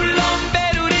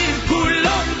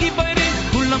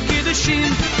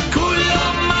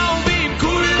כולם אהובים,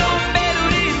 כולם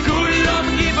ברורים, כולם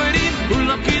גיבורים,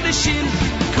 כולם קדושים.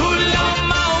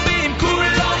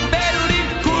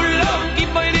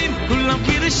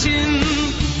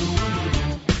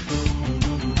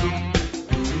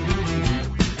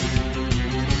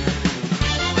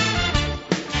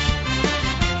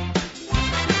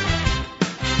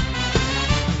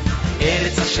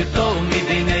 ארץ אשר תמיד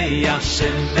עיני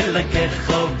השם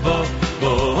אלוקיך בו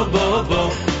בו בו בו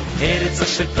ארץ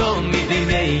אשר תמיד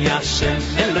עיני השם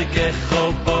אלוקיך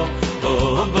בו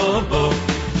בו בו בו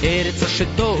ארץ אשר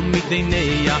תמיד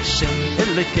עיני השם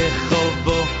אלוקיך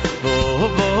בו בו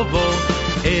בו בו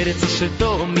ארץ אשר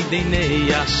תמיד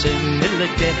עיני השם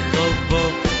אלוקיך בו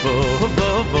בו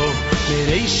בו בו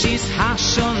בראשית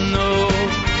השונו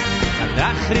עד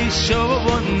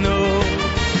אחרישונו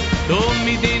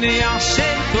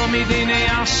תמיד עיני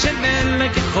השם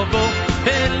אלוקיך בו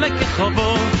אלוקיך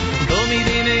בו תמיד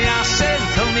עיני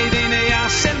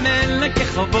השם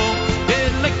אלוקיך בו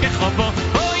אלוקיך בו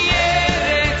אוי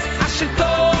ארץ אשר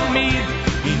תמיד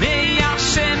עיני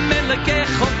השם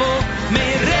אלוקיך בו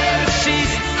מראשית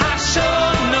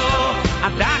השונו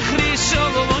עד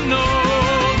אחרישונו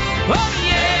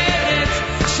אוי ארץ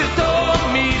אשר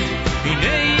תמיד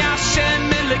עיני השם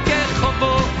אלוקיך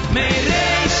בו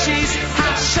מראשית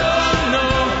השונו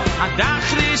עד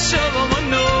אחרישונו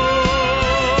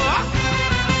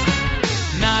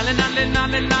נעלה נעלה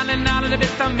נעלה נעלה נעלה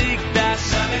לבית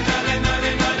המקדש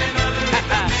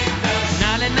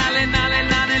נעלה נעלה נעלה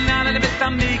נעלה נעלה לבית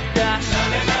המקדש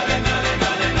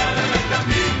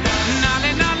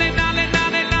נעלה נעלה נעלה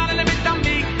נעלה לבית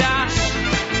המקדש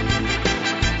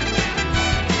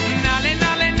נעלה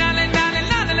נעלה נעלה נעלה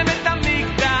נעלה לבית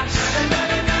המקדש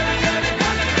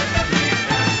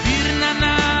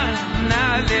בירננה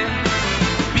נעלה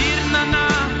בירננה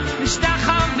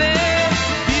נשתחווה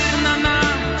בירננה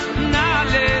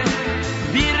נעלה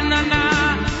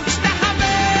בירננה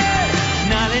נשתחווה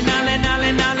נעלה נעלה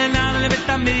נעלה נעלה נעלה לבית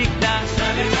המקדש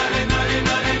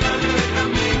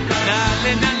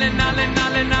נעלה נעלה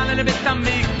נעלה נעלה לבית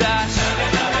המקדש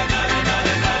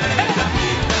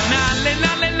נעלה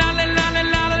נעלה נעלה נעלה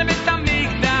נעלה לבית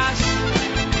המקדש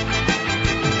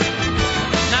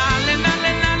נעלה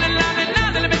נעלה נעלה נעלה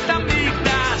נעלה לבית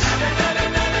המקדש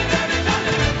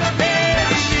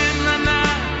בירננה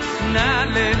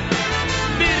נעלה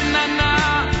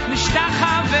בירננה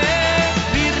נשתחווה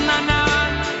בירננה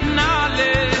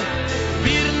נעלה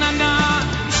בירננה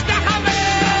נשתחווה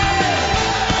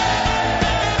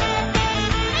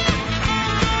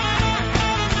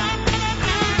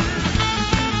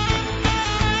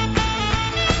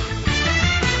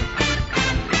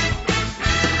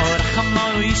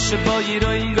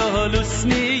שבוירוין גולוס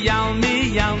מיאל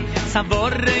מיאל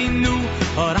סבורנו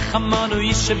רחמנו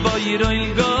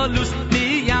ישבוירוין גולוס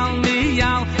מיאל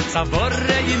מיאל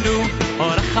סבורנו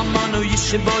רחמנו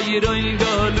ישבוירוין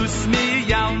גולוס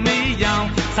מיאל מיאל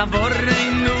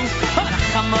סבורנו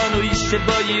רחמנו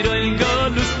ישבוירוין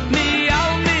גולוס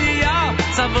מיאל מיאל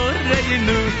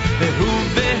סבורנו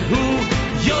והוא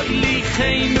יוי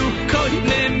ליכנו כל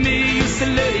נמי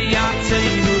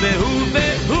יסלייתנו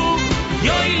והוא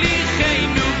יוי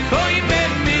ליכנו קוי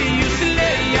במי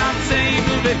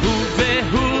יסלייתנו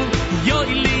והוא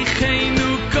יוי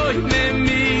ליכנו קוי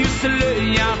במי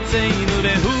יסלייתנו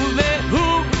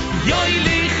והוא יוי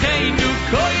ליכנו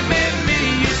קוי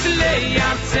במי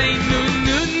יסלייתנו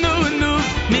נו נו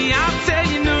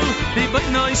מיעתנו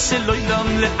ריבונו של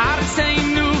עולם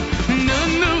לארצנו נו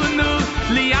נו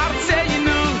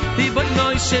לארצנו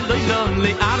ריבונו של עולם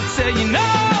לארצנו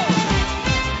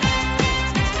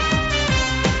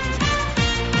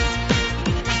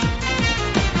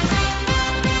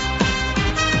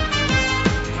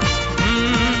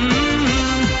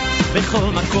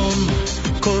בכל מקום,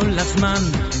 כל הזמן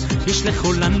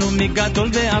ישלחו לנו מגדול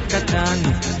ועד קטן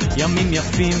ימים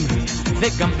יפים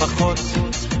וגם פחות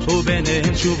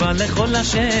וביניהם תשובה לכל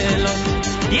השאלות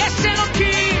יש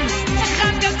אלוקים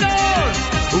אחד גדול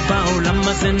ובעולם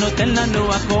הזה נותן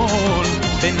לנו הכל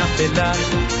בין אפלה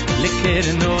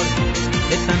לקרן אור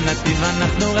את הנתיב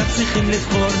אנחנו רק צריכים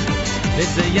לבחור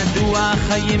וזה ידוע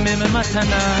החיים הם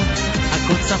מתנה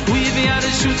הכל צפוי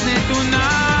והרשות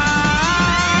נתונה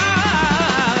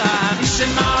מי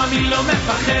שמאמין לא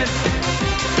מפחד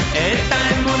את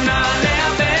האמונה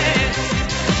לאבד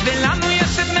ולנו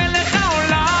יש את מלך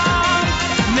העולם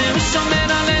והוא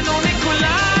שומר עלינו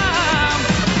מכולם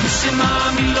מי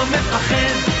שמאמין לא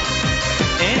מפחד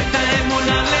את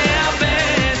האמונה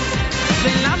לאבד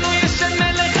ולנו יש את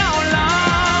מלך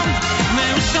העולם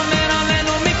והוא שומר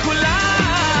עלינו מכולם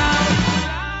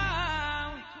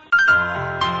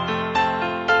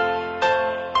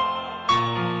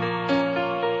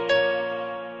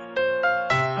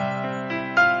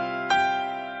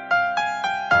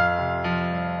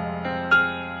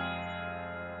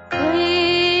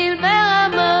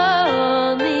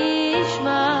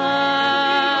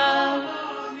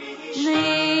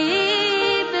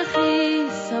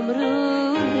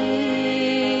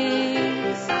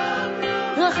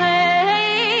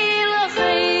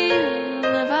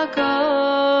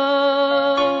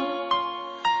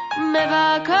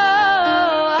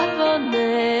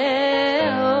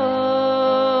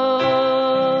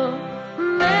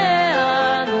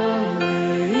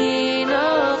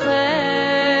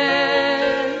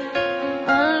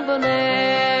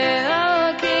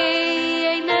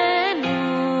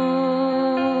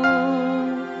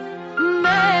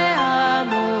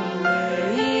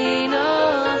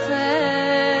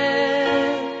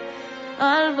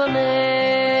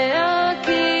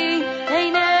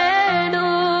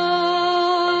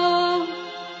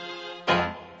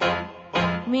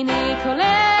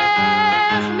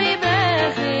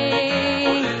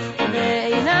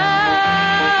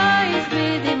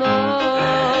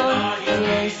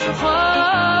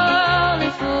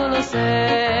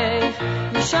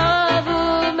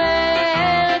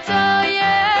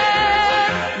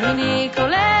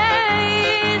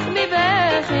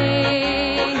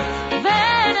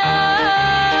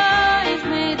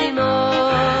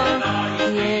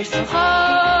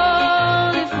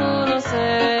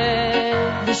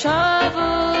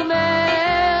ושבו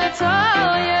מארץ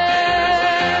האויב.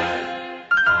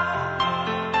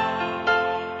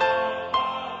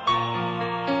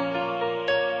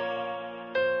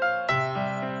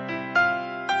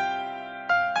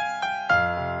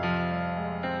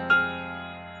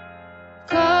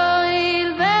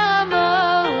 קול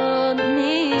ברמות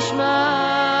נשמע,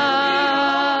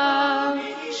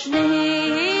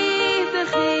 נהי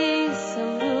בכי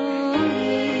סמרו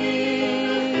לי,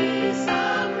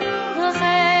 רחל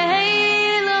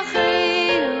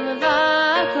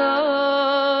רחל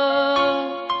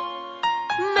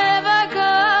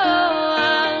מבקו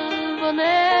על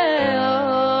בונאו,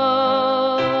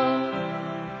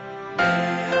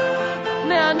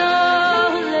 מענו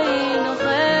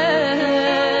לנוחל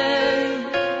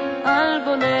על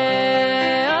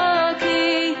בונאו, כי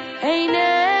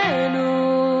איננו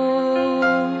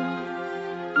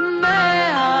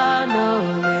מענו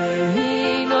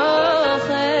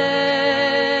לנוחל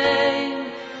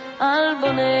על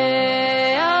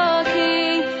בונאו, כי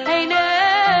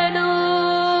איננו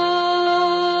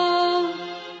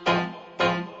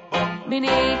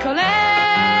מיני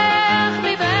קולך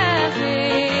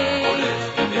מבכי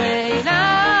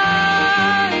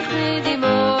ועינייך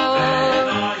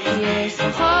מדמעות, יש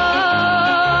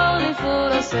זכור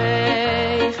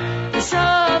לפולסך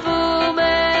ושבו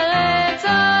מארץ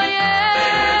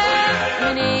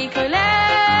האויב. מיני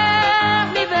קולך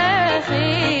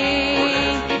מבכי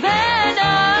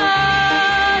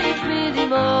ועינייך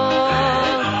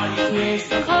מדמעות, יש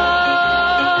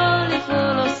זכור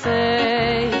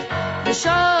לפולסך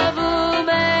ושבו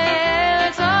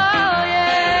מארץ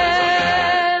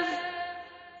האויב.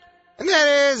 And that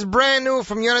is brand new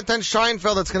from Yonatan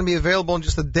Scheinfeld. That's going to be available in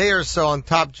just a day or so on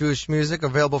Top Jewish Music,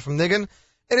 available from Nigun.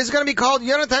 It is going to be called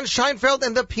Yonatan Scheinfeld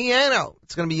and the Piano.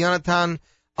 It's going to be Yonatan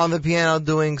on the piano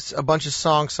doing a bunch of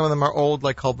songs. Some of them are old,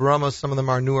 like Kol Baramos. Some of them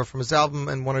are newer from his album,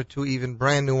 and one or two even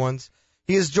brand new ones.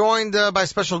 He is joined by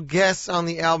special guests on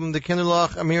the album, the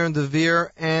Kinderlach, Amir and Devir,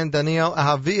 and Daniel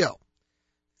Ahavio,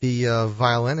 the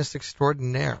violinist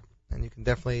extraordinaire. And you can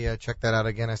definitely check that out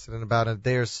again. I said in about a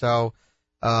day or so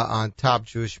on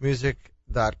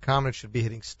topjewishmusic.com. It should be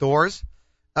hitting stores.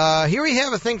 Here we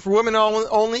have a thing for women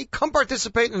only. Come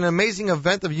participate in an amazing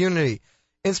event of unity,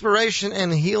 inspiration,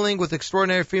 and healing with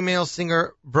extraordinary female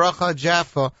singer Bracha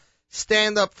Jaffa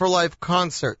Stand Up for Life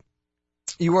concert.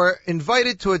 You are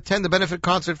invited to attend the benefit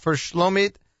concert for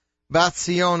Shlomit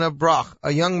Batziona Brach,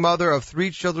 a young mother of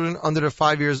 3 children under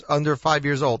 5 years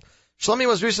old. Shlomi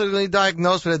was recently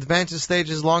diagnosed with advanced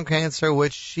stages lung cancer,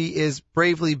 which she is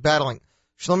bravely battling.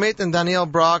 Shlomit and Daniel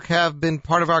Brach have been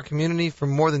part of our community for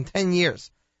more than 10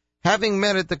 years, having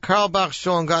met at the Karl Bach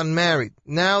show and gotten married.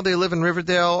 Now they live in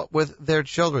Riverdale with their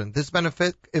children. This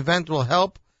benefit event will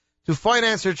help to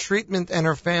finance her treatment and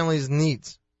her family's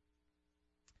needs.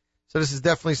 So this is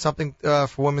definitely something for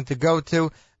women to go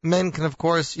to. Men can, of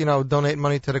course, donate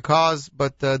money to the cause,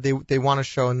 but they want to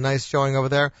show a nice showing over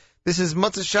there. This is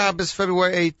Motzei Shabbos,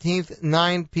 February 18th,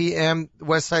 9 p.m.,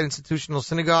 Westside Institutional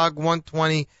Synagogue,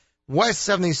 120 West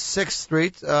 76th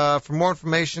Street. For more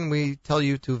information, we tell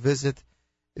you to visit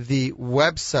the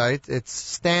website.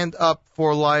 It's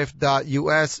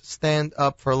standupforlife.us,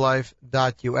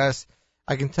 standupforlife.us.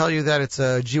 I can tell you that it's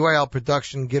a GYL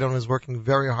production. Gideon is working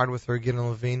very hard with her, Gideon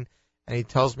Levine, and he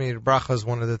tells me that Bracha is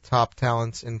one of the top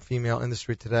talents in female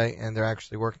industry today, and they're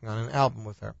actually working on an album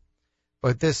with her.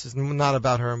 But this is not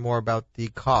about her, more about the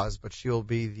cause, but she will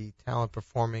be the talent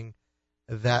performing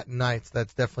that night. So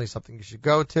that's definitely something you should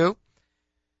go to.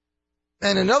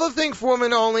 And another thing for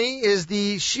women only is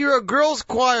the Shira Girls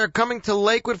Choir coming to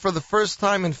Lakewood for the first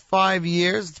time in 5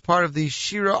 years. It's part of the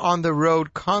Shira on the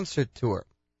Road concert tour.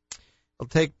 It'll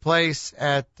take place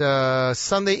at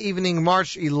Sunday evening,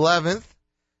 March 11th,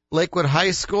 Lakewood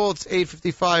High School. It's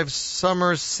 855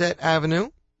 Somerset Avenue.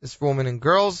 It's for women and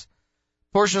girls.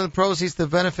 Portion of the proceeds to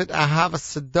benefit Ahava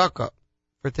Tzedakah.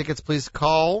 For tickets, please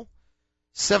call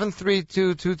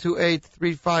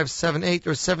 732-228-3578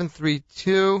 or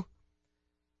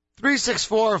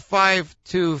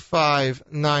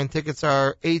 732-364-5259. Tickets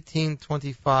are $18,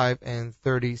 $25, and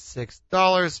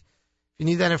 $36. If you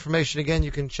need that information again,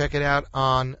 you can check it out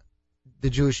on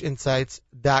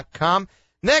thejewishinsights.com.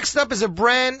 Next up is a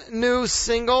brand new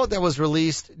single that was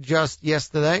released just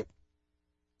yesterday.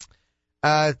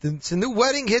 It's a new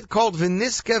wedding hit called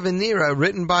Viniska Venira,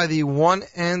 written by the one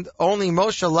and only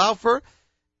Moshe Laufer.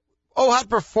 Ohad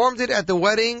performed it at the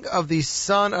wedding of the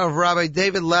son of Rabbi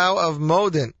David Lau of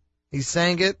Modin. He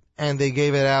sang it, and they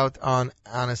gave it out on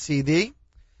a CD.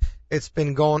 It's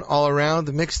been going all around.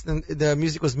 The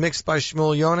music was mixed by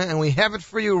Shmuel Yonah, and we have it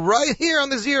for you right here on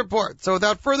the Z Report. So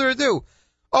without further ado,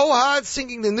 Ohad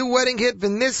singing the new wedding hit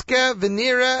Veniska,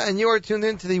 Venera, and you are tuned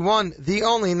in to the one, the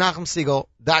only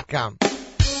NachumSiegel.com.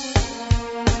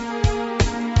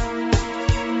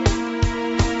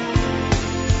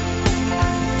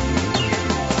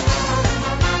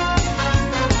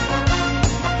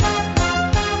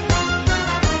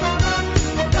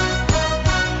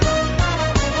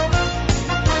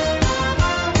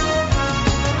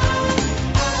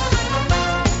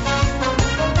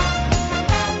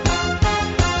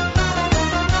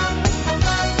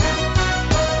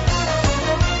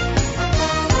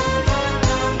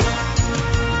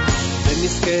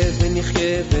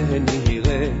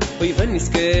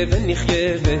 ונזכה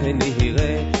ונחיה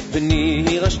ונראה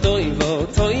ונירש טויבו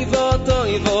טויבו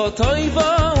טויבו טויבו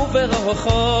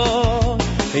וברוחו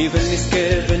ונזכה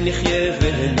ונחיה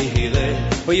ונראה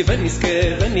ונזכה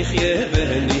ונחיה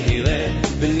ונראה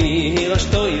ונירש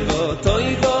טויבו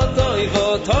טויבו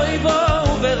טויבו טויבו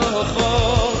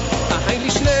וברוחו אחי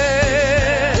לשני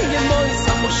ימוי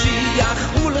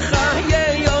סמושיח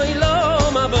ולחיי יוי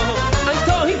לא מבוא אי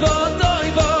טויבו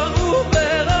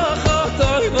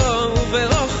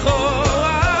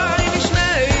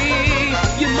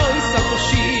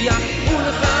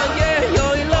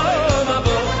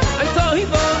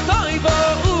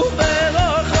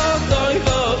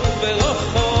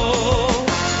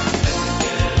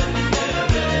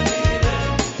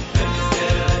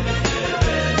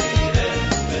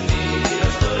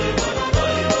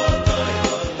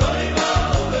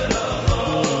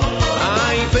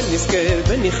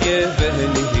ונחיה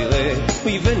ונראה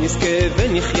ונזכה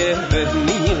ונחיה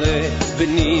ונראה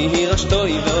ונירש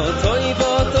טויבו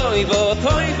טויבו טויבו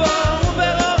טויבו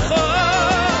וברוחו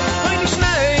אוי נשני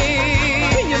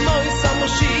ימוי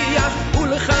סמושיח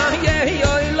ולחיי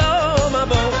יוי לא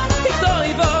מבוא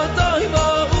טויבו טויבו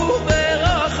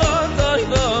וברוחו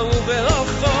טויבו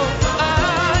וברוחו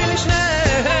אוי נשני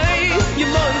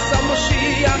ימוי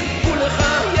סמושיח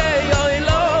ולחיי יוי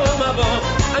לא מבוא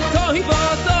טויבו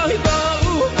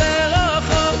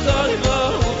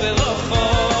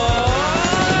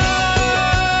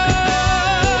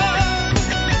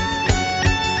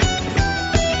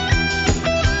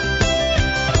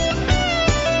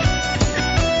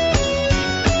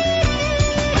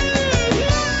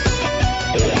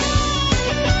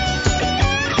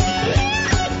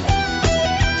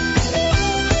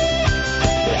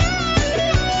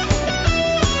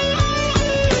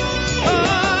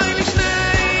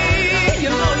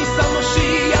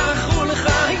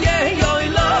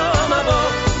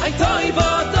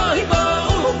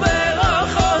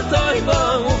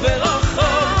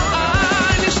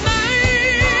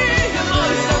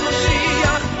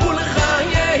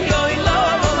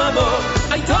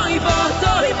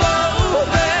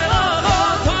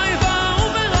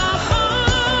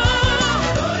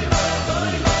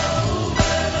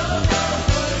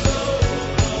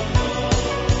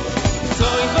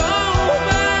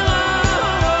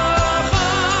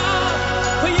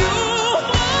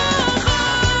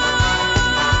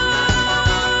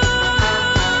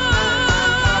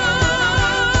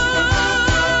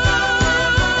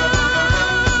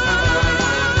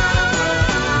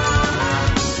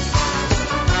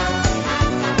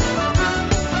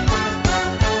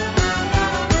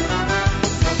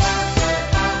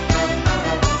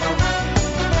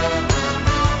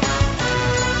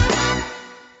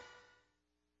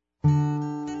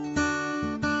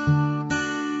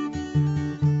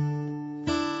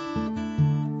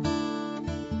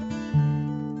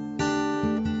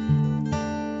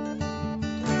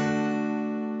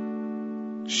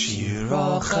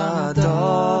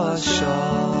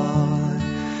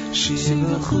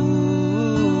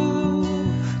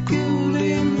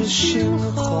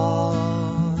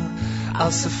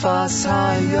Sefas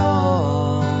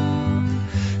hayom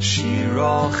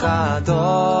shiro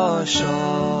chadosho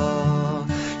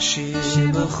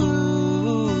shibechu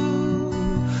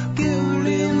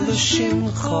gulim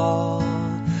l'shimcho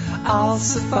al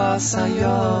sefas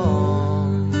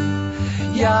hayom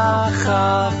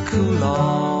yachar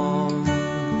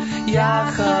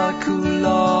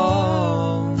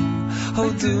kulom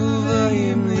hodu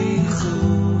v'yimlichu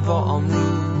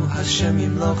v'omru Hashem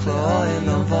yimloch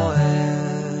lo'elam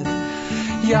v'oed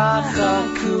Yachar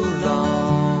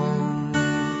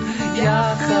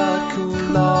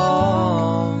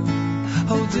kulam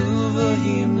Hodu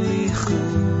v'yimlichu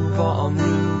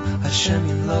v'amru Hashem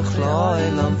yimloch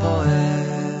lo'elam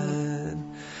v'oed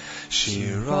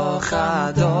Shiro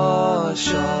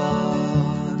chadosho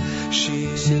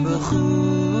shibechu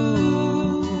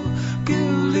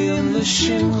gulim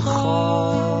l'shimcho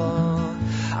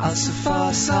Al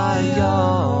sefas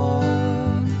hayom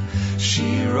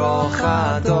Shiro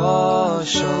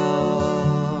Chadosho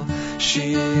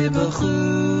Shibachu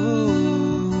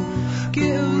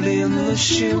Geulim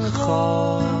L'Shimcha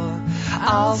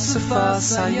Al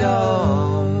Sefas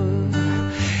Hayom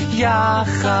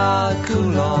Yachad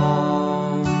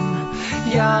Kulam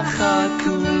Yachad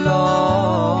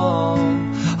Kulam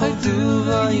Hodu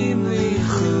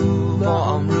v'yimlichu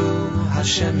V'amru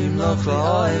Hashem Yimloch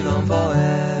L'olam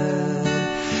Va'ed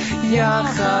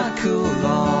Yachad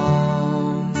Kulam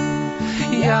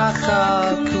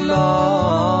Yachad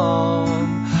Kulam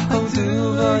Hodu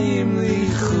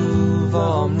v'yimlichu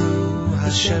V'amru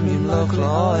Hashem Yimloch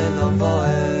L'olam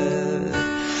Va'ed.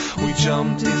 We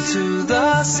jumped into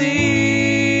the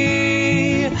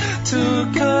sea,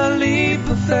 took a leap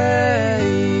of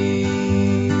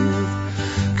faith,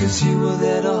 'cause you were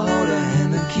there to hold our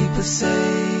hand and keep us safe.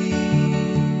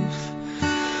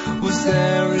 Was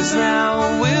there, is now,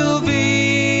 and will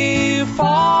be for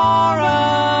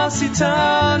us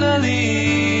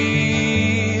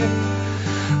eternally.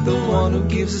 The one who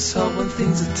gives us hope when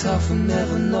things are tough and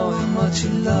never know how much he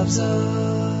loves us.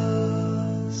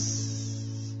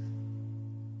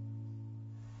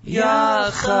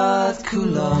 Yachad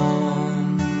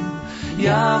Kulam,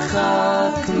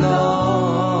 Yachad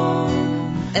Kulam.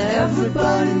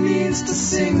 Everybody needs to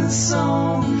sing a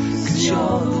song, 'cause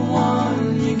you're the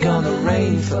one, you're gonna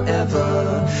reign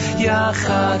forever.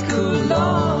 Yachad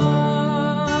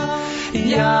Kulam,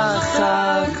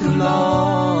 Yachad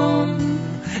Kulam.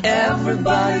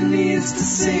 Everybody needs to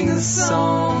sing a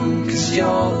song, 'cause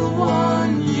you're the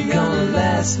one, you're gonna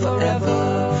last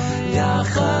forever.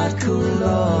 Yachad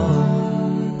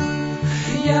Kulam,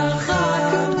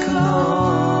 Yachad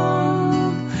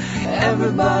Kulam.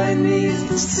 Everybody needs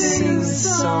to sing a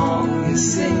song,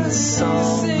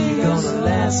 you're gonna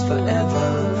last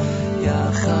forever.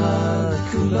 Yachad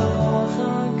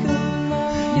Kulam,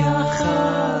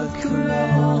 Yachad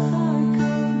Kulam.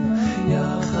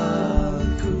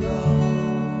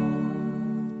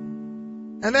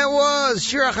 And that was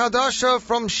Shira Chadasha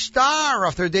from Shtar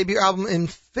off their debut album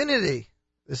Infinity.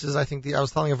 This is, I think, I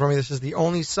was telling everybody, this is the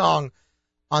only song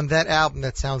on that album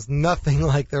that sounds nothing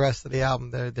like the rest of the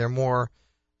album. They're more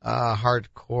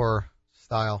hardcore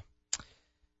style.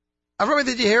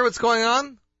 Everybody, did you hear what's going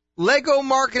on? Lego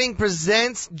Marketing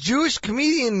presents Jewish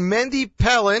comedian Mendy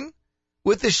Pellin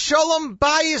with the Shalom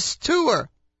Bayis Tour.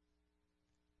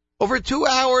 Over 2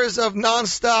 hours of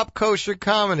non-stop kosher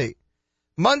comedy.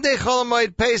 Monday, Chol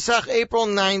Hamoed Pesach, April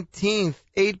 19th,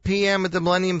 8 p.m. at the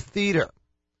Millennium Theater.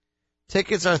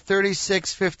 Tickets are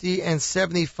 $36.50 and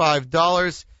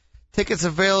 $75. Tickets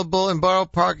available in Borough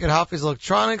Park at Hafez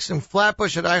Electronics, in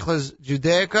Flatbush at Eichler's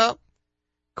Judaica,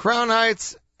 Crown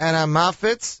Heights at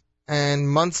Amafitz, and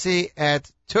Muncie at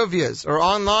Tuvia's, or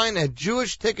online at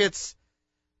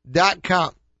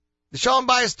jewishtickets.com. The Shalom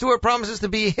Bayis Tour promises to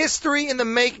be history in the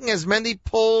making as Mendy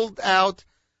pulled out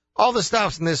all the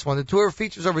stops in this one. The tour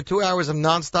features over 2 hours of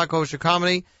non-stop kosher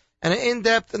comedy and an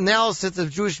in-depth analysis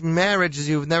of Jewish marriage as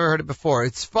you've never heard it before.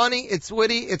 It's funny, it's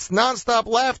witty, it's non-stop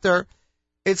laughter,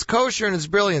 it's kosher, and it's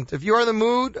brilliant. If you are in the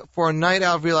mood for a night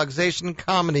out of relaxation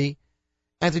comedy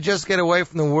and to just get away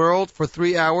from the world for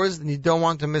 3 hours, then you don't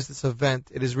want to miss this event.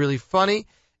 It is really funny,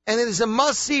 and it is a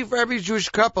must-see for every Jewish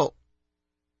couple.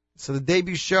 So the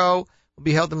debut show will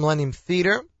be held at the Millennium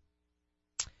Theater.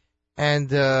 And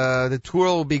the tour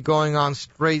will be going on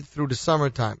straight through the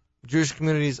summertime. Jewish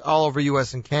communities all over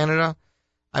U.S. and Canada.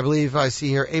 I believe I see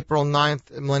here April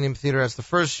 9th at Millennium Theater as the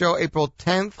first show. April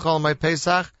 10th, Chol Hamoed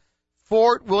Pesach,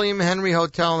 Fort William Henry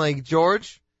Hotel in Lake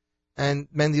George. And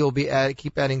Mendy will be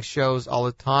keep adding shows all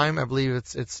the time. I believe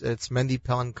it's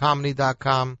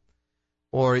MendyPellinComedy.com.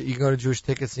 Or you can go to Jewish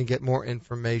Tickets and get more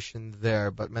information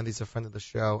there. But Mendy's a friend of the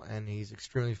show, and he's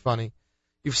extremely funny.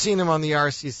 You've seen him on the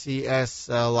RCCS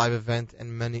live event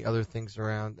and many other things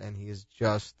around, and he is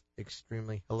just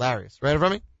extremely hilarious. Right,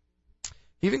 Rami?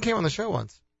 He even came on the show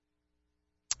once.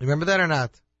 You remember that or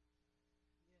not?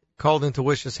 Called in to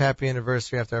wish us happy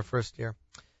anniversary after our first year.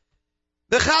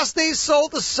 The Chasdei Soul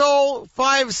to Soul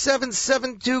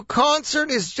 5772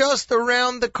 concert is just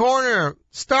around the corner,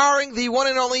 starring the one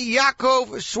and only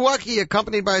Yaakov Shweki,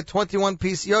 accompanied by a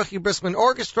 21-piece Yochi Brisman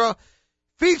orchestra,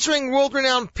 featuring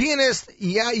world-renowned pianist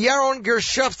Yaron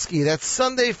Gershovsky. That's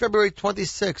Sunday, February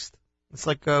 26th. It's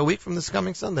like a week from this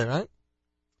coming Sunday, right?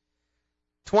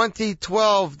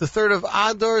 2012, the 3rd of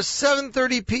Adar,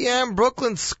 7:30 p.m.,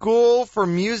 Brooklyn School for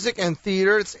Music and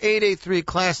Theater. It's 883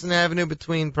 Classen Avenue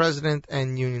between President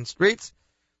and Union Streets.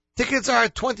 Tickets are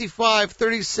 $25, $36,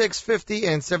 $50,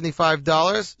 and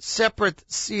 $75. Separate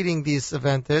seating this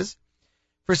event is.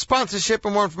 For sponsorship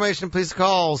and more information, please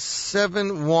call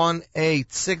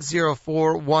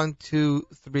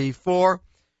 718-604-1234.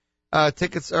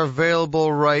 Tickets are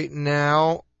available right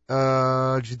now.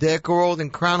 Judaica World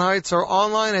in Crown Heights or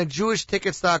online at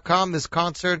jewishtickets.com. This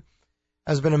concert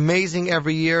has been amazing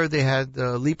every year. They had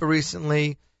Lipa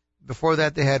recently. Before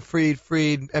that, they had Fried,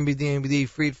 MBD,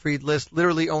 Fried List.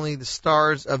 Literally only the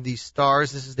stars of the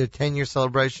stars. This is their 10-year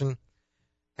celebration.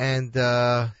 And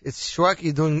it's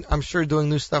Shweki doing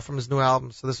new stuff from his new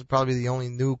album. So this would probably be the only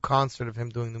new concert of him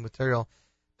doing new material.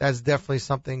 That's definitely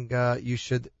something you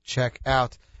should check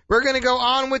out. We're going to go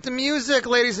on with the music,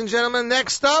 ladies and gentlemen.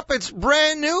 Next up, it's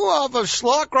brand new off of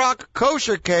Shlock Rock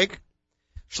Kosher Cake.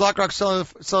 Shlock Rock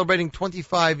celebrating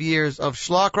 25 years of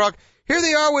Shlock Rock. Here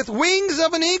they are with Wings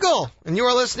of an Eagle. And you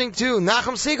are listening to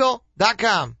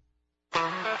NachumSiegel.com.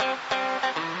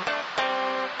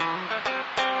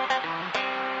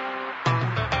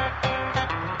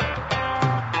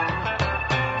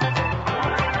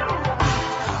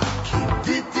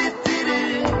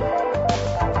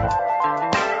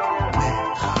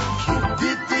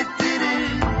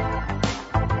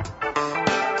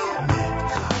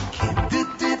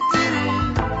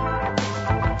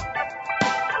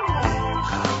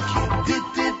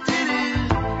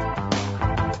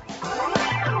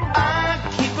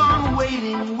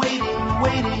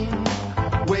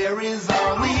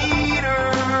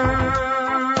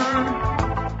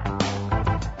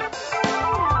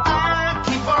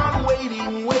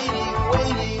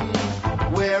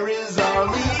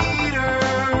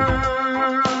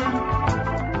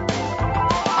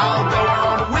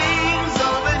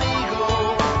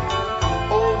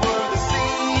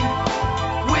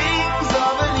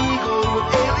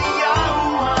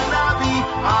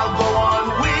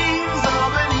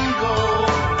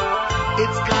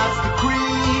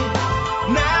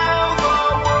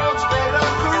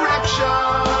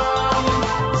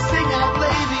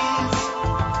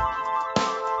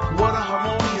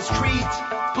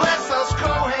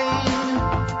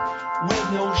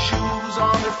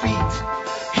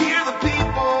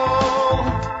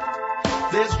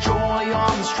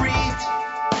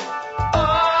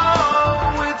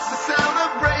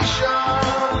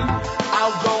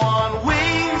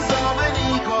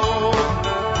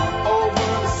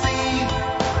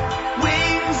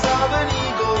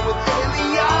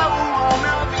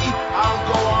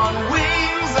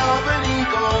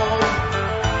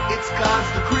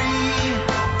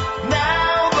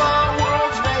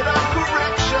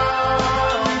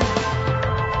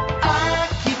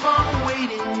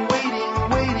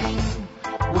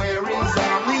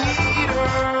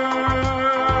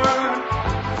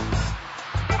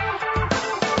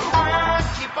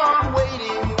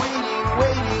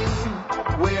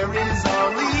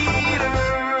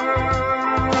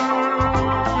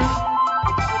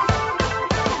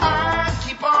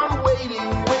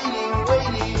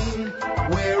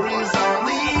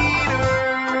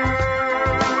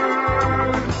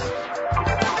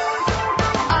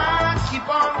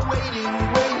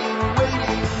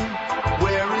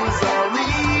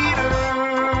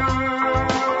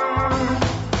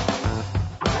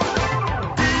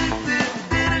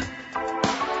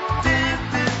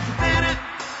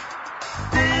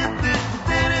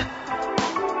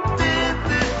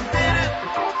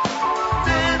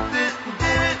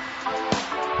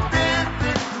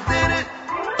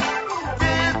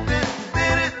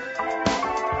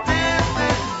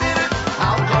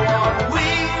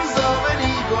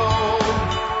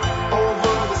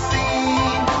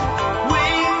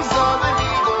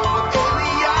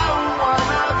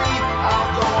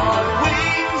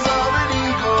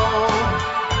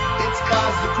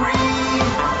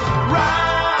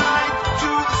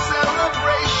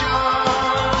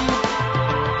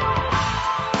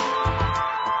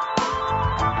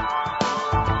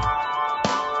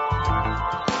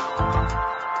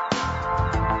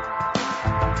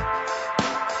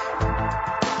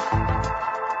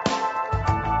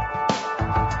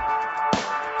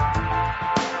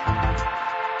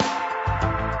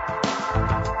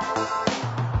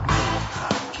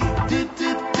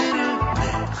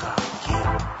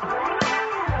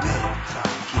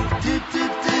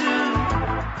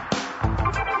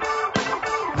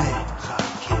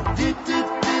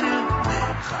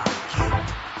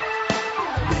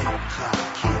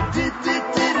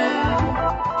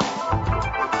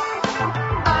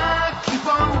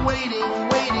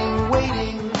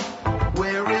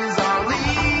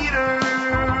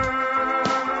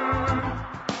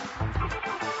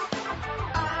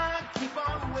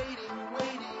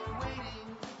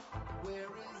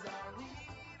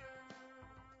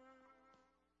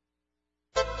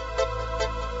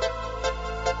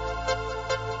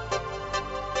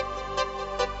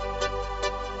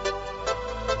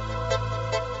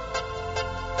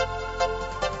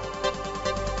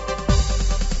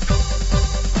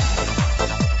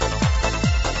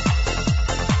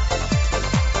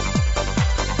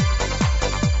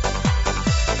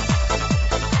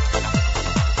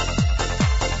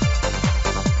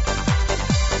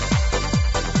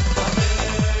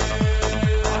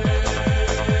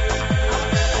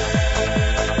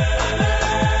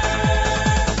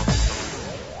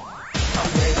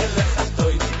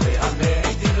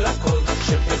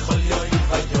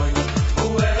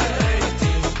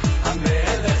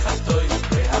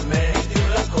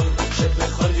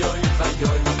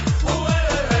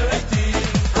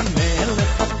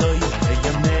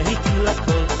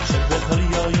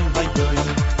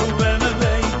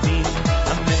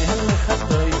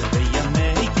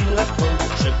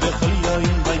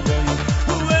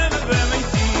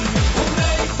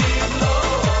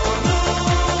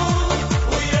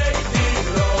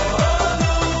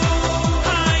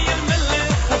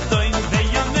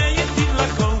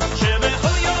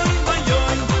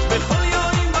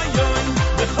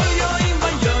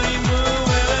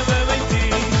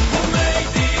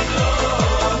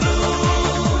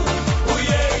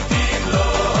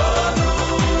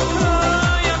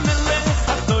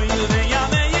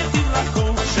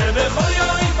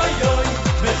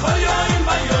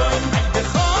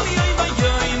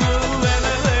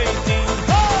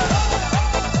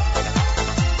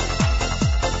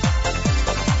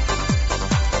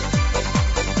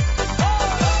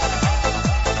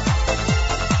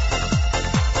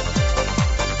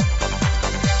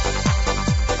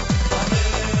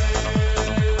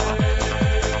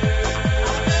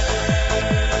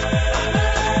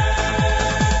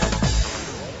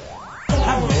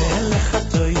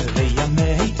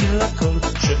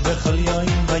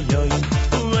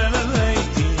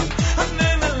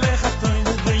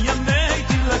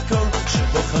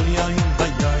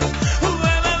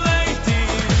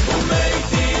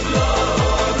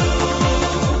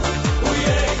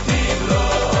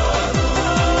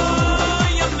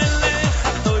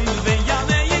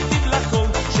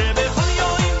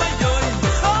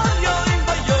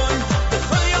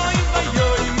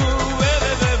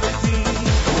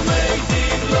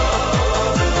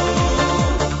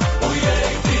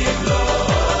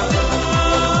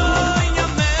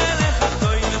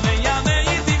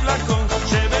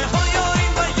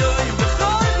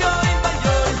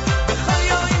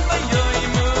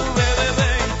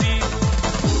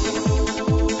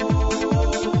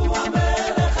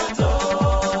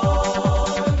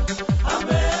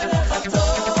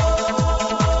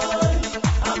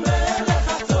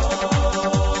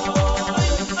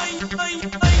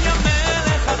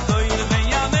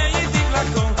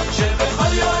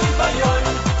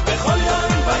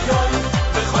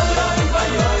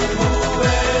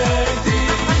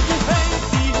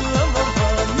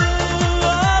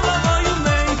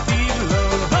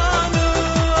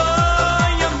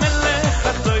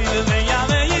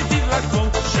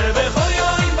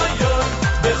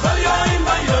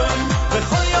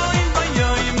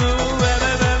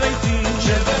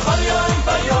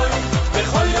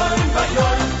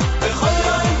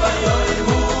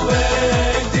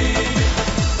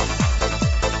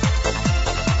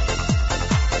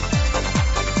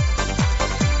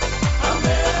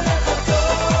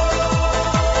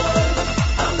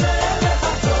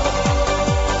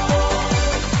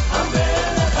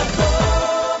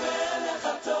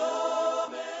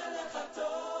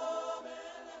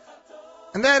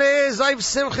 And that is Iv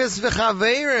Simchas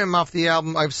V'Chaverim off the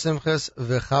album Iv Simchas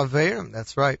V'Chaverim.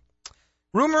 That's right.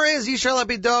 Rumor is Yishai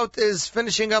Lapidot is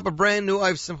finishing up a brand new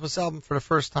Iv Simchas album for the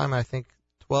first time, I think,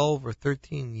 12 or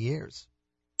 13 years.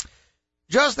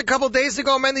 Just a couple days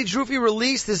ago, Mendy Drufi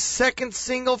released his second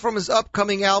single from his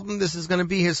upcoming album. This is going to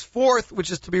be his fourth,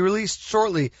 which is to be released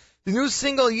shortly. The new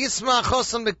single, Yismach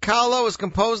Chosan Bekalo, is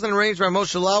composed and arranged by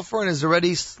Moshe Laufer and is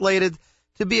already slated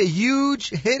to be a huge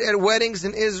hit at weddings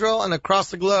in Israel and across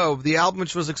the globe. The album,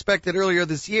 which was expected earlier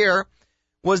this year,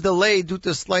 was delayed due to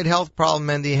a slight health problem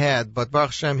Mendy had. But Baruch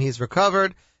Hashem, he's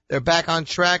recovered. They're back on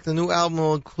track. The new album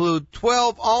will include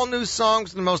 12 all-new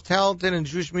songs from the most talented in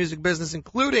Jewish music business,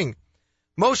 including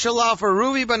Moshe Laufer,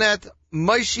 Ruvi Bennett,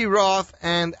 Moshe Roth,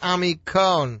 and Ami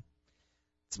Cohn.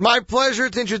 It's my pleasure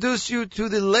to introduce you to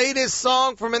the latest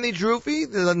song from Mendy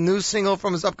Drufi, the new single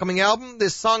from his upcoming album.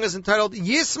 This song is entitled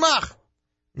Yismach.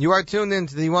 You are tuned in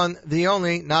to the one, the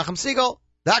only,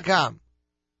 NachumSiegel.com.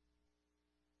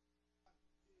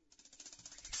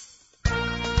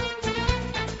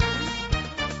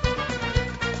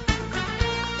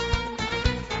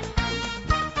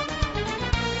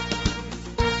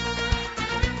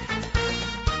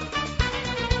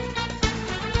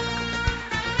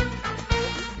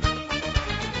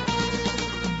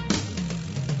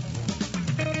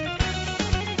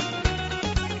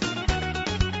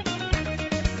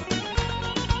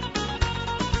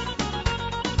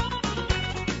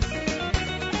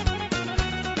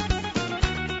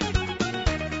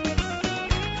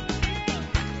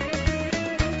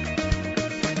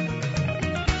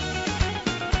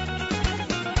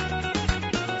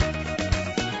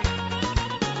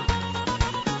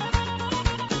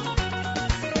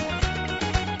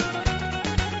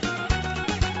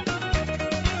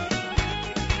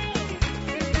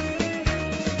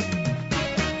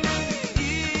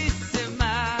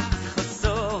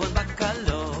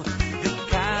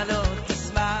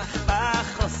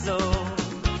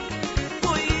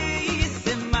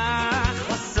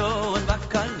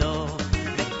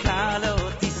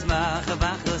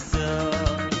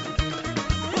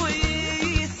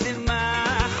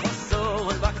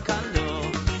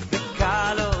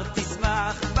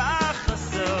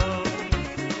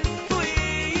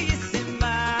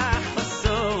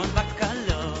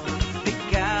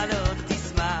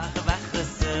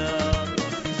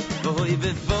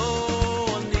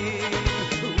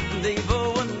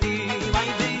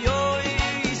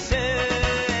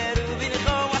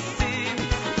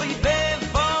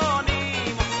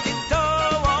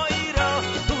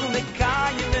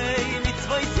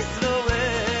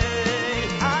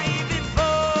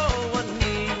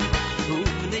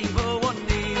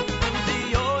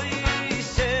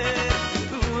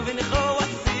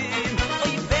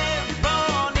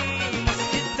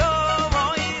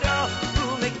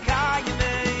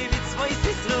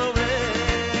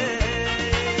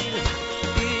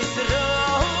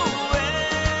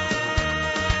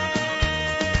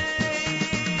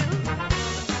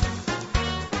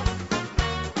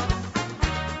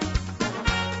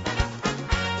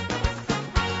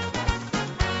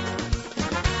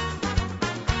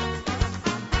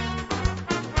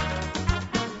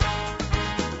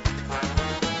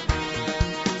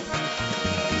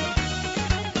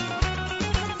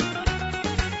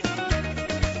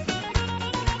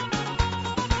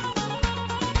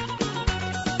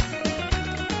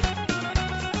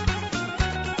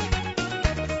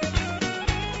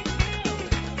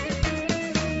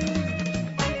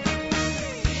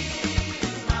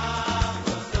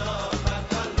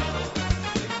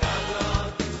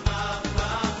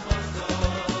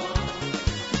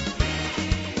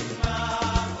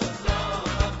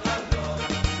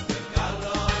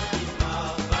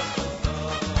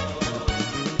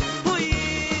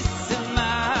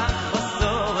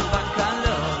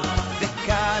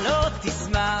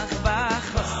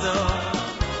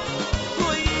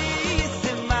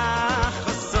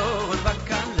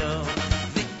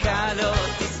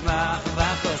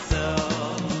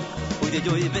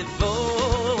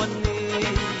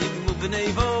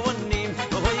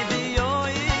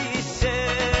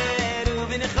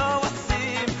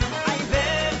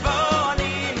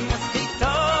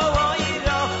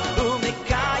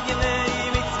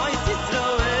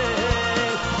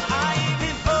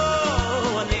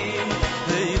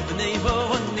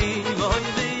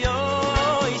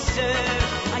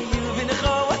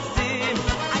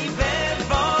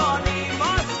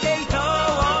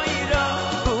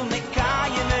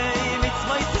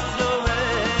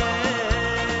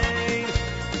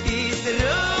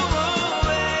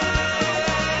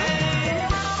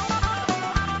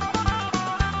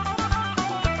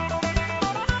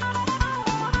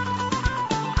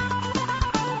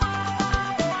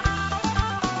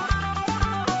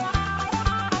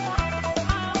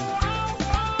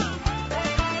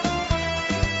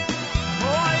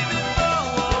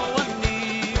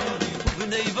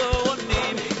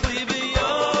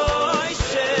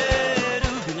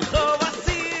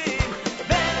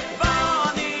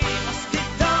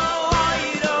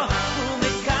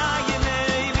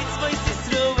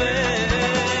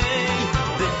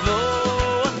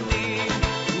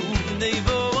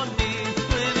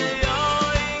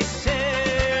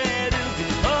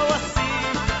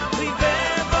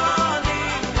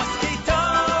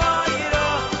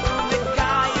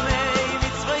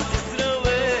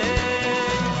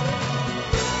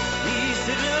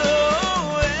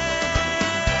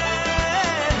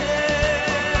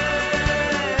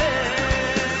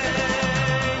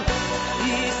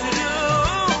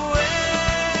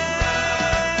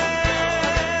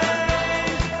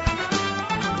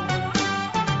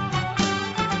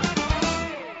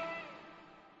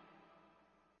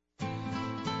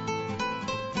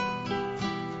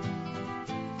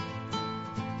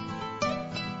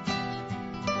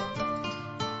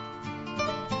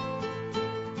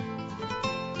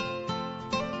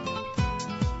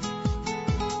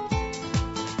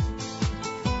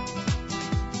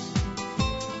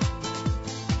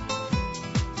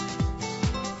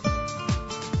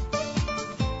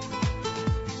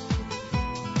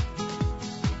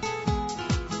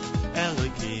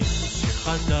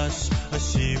 חדש,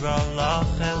 השיר הלך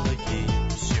אלוקים,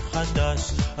 שיר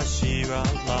חדש, השיר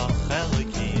הלך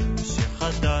אלוקים, שיר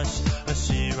חדש,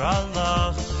 השיר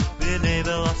הלך, בני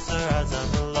ולעשר אז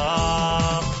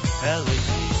המלך,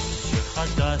 אלוקים, שיר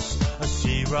חדש,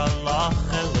 השיר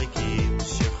הלך אלוקים,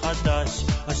 שיר חדש,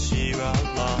 השיר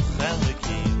הלך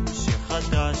אלוקים, שיר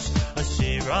חדש,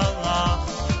 השיר הלך,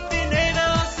 בני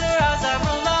ולעשר אז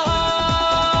המלך.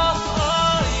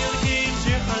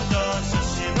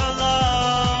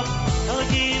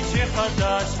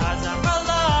 חדש אז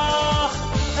המלך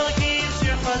אלוקים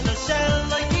שיר חדש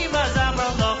אלוקים אז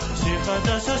המלך שיר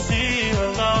חדש השיר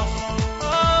הלך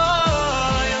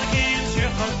אלוקים שיר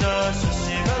חדש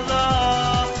השיר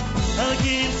הלך אלוקים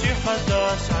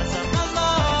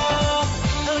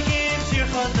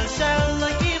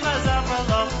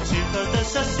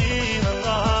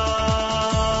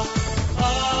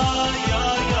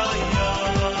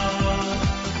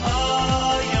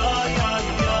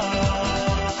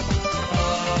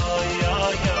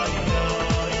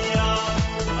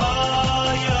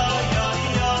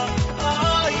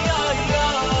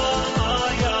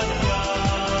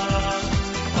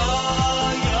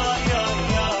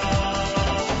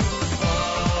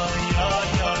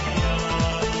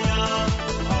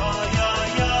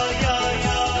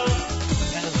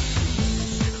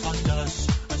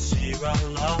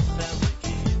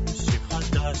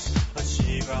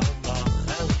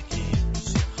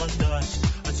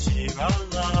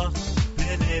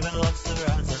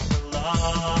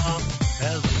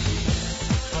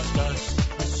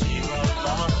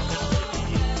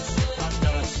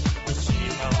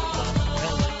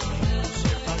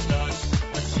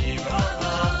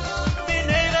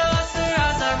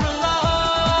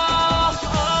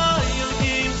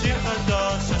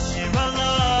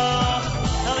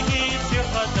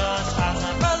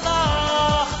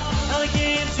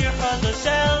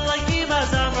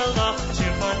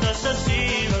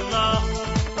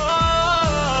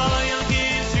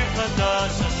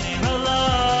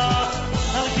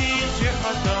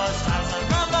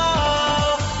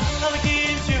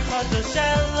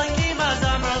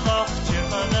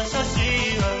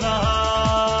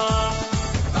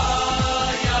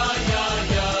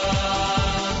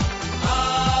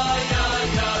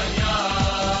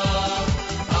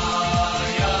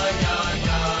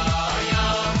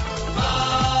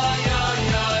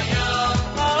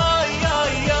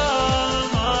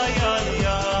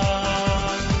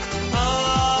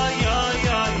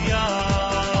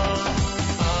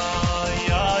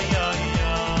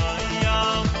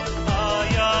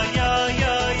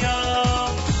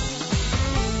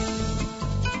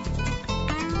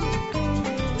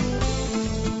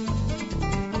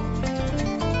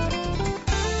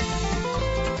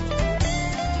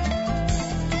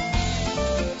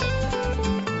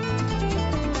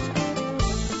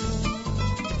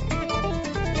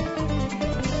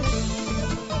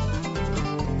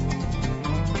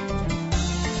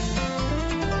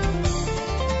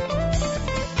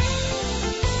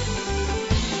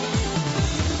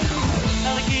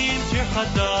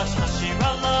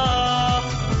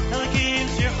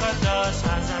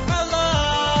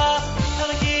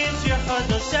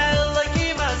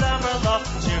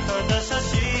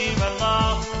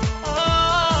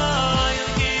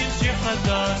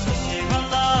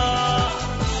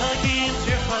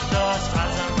שיר חדש אז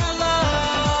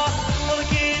המלך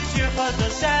אלוקים שיר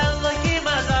חדש אלוקים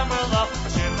אז המלך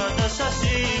שיר חדש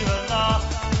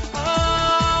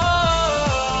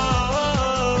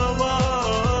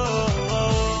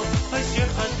השיר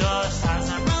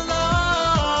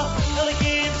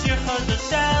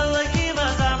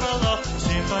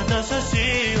הלך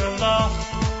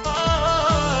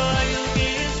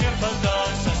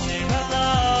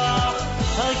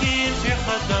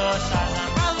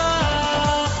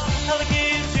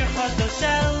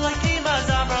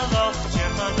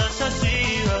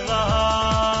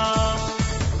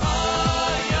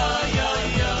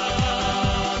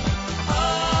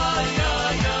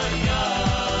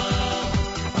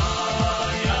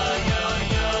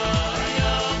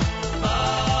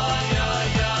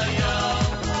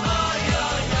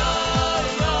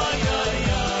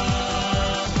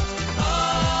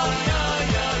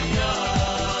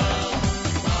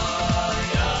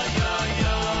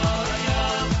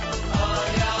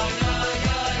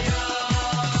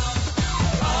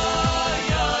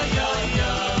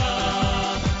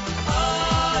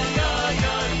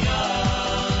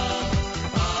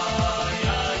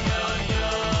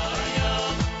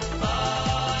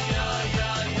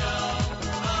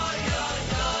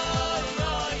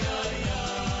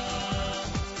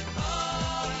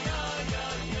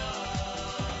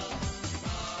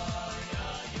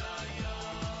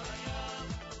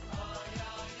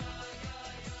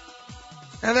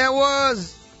And that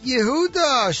was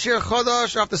Yehuda, Shir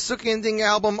Chodosh, off the Suki Ending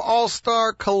album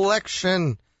All-Star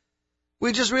Collection.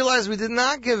 We just realized we did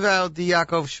not give out the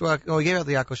Yaakov Shweki. Oh, we gave out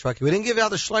the Yaakov Shweki. We didn't give out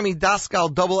the Shlomi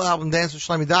Daskal double album, Dance with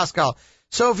Shlomi Daskal.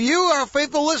 So if you, our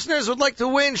faithful listeners, would like to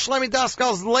win Shlomi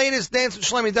Daskal's latest Dance with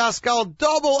Shlomi Daskal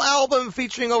double album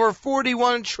featuring over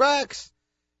 41 tracks,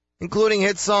 including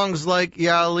hit songs like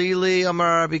Yalili,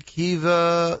 Amar Rabbi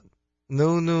Kiva,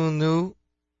 Nu,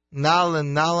 Nala,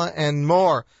 Nala, and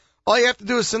more. All you have to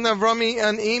do is send Avrami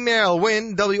an email,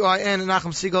 win, W-I-N, at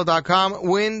NachumSegal.com,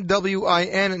 win,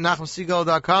 W-I-N, at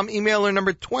NachumSegal.com. Emailer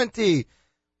number 20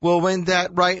 will win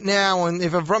that right now. And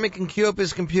if Avrami can queue up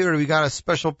his computer, we got a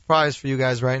special prize for you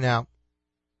guys right now.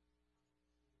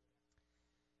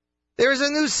 There is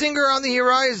a new singer on the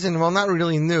horizon. Well, not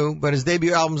really new, but his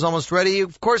debut album's almost ready.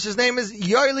 Of course, his name is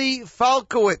Yoeli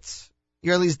Falkowitz.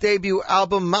 Yoeli's debut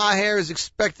album, Maher, is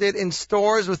expected in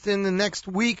stores within the next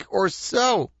week or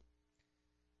so.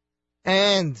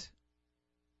 And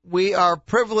we are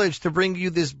privileged to bring you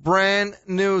this brand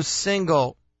new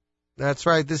single. That's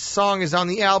right, this song is on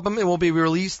the album. It will be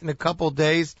released in a couple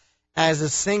days as a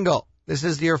single. This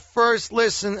is your first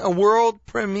listen, a world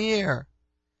premiere.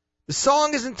 The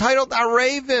song is entitled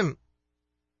Arevim.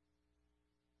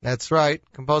 That's right,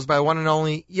 composed by one and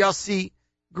only Yossi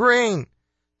Green.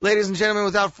 Ladies and gentlemen,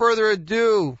 without further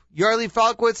ado, Yoeli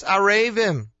Falkowitz,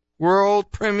 Arevim,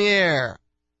 world premiere.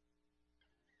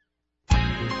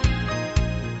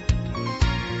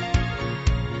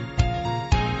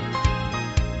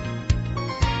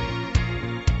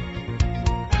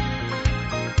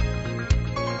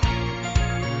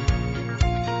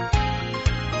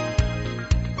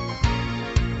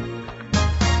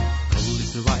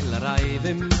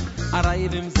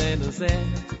 Arayvim ze lo ze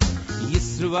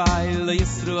Yisruel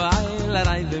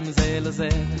arayvim ze lo ze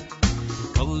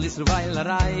Kol Yisruel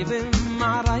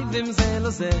arayvim ze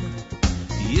lo ze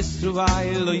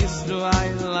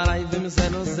Yisruel arayvim ze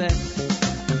lo ze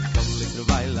Kol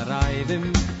Yisruel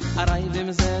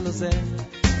arayvim ze lo ze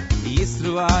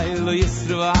Yisruel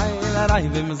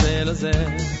arayvim ze lo ze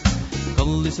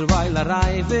Kol Yisruel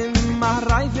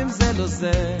arayvim ze lo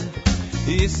ze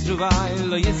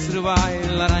Yisruel,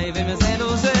 arayvim ze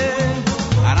lo ze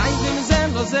Arayvim ze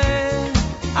lo ze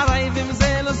Arayvim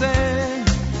ze lo ze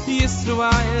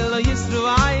Yisruel,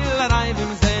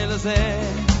 arayvim ze lo ze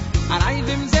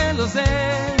Arayvim ze lo ze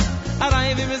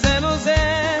Arayvim ze lo ze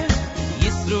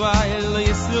Yisruel,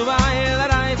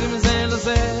 arayvim ze lo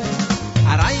ze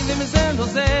Arayvim ze lo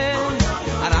ze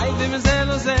Arayvim ze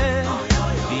lo ze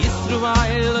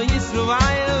Yisruel,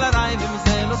 arayvim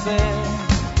ze lo ze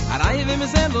Arayvim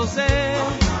ze lo ze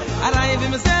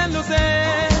Arayvim ze lo ze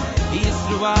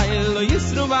Yisruel,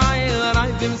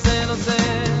 arayvim ze lo ze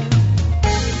Arayvim ze lo ze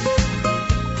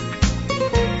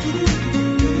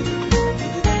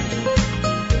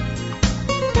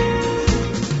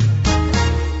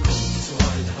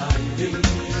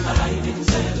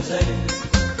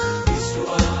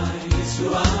Yisruel,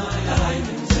 arayvim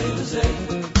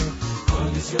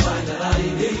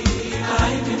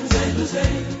ze lo ze Yisruel, arayvim ze lo ze Yisruel, arayvim ze lo ze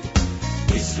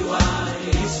Yisruel,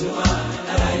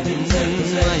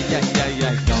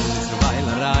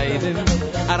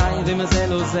 arayvim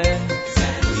ze lo ze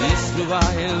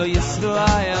Yisruel,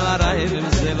 arayvim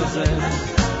ze lo ze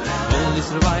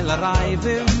Yisruel,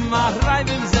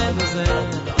 arayvim ze lo ze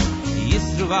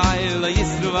Yisruel,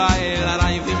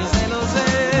 arayvim ze lo ze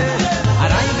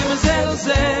Arayvim ze lo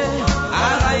ze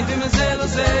Arayvim ze lo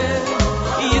ze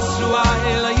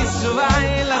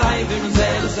Yisruel, arayvim ze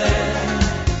lo ze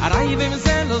Arayvim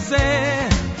ze lo ze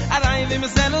Arayvim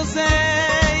ze lo ze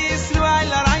Yisruel,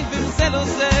 arayvim ze lo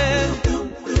ze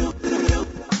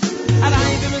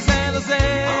Arayvim ze lo ze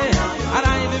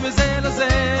Arayvim ze lo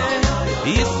ze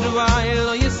Yisruel,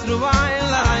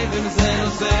 arayvim ze lo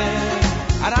ze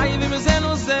Arayvim ze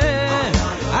lo ze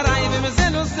Arayvim ze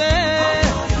lo ze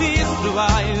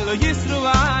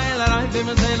Yisruel, arayvim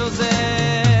ze lo ze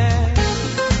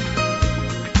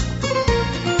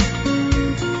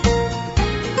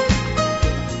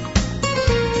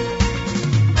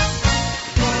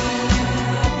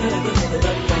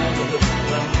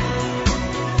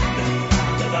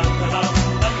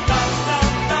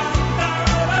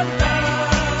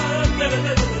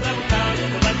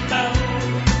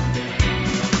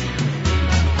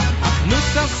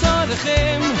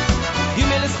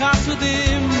Himmels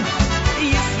Chasudim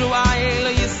Yisruel,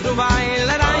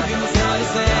 arayvim ze lo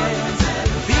ze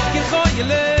Dike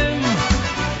choyelem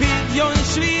Pidyon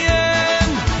shviyem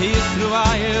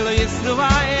Yisruel,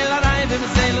 arayvim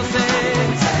ze lo ze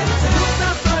Nusa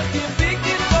sorkim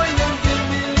Dike choyelem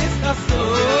Himmels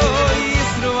Chasudim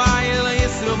Yisruel,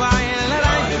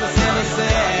 arayvim ze lo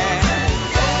ze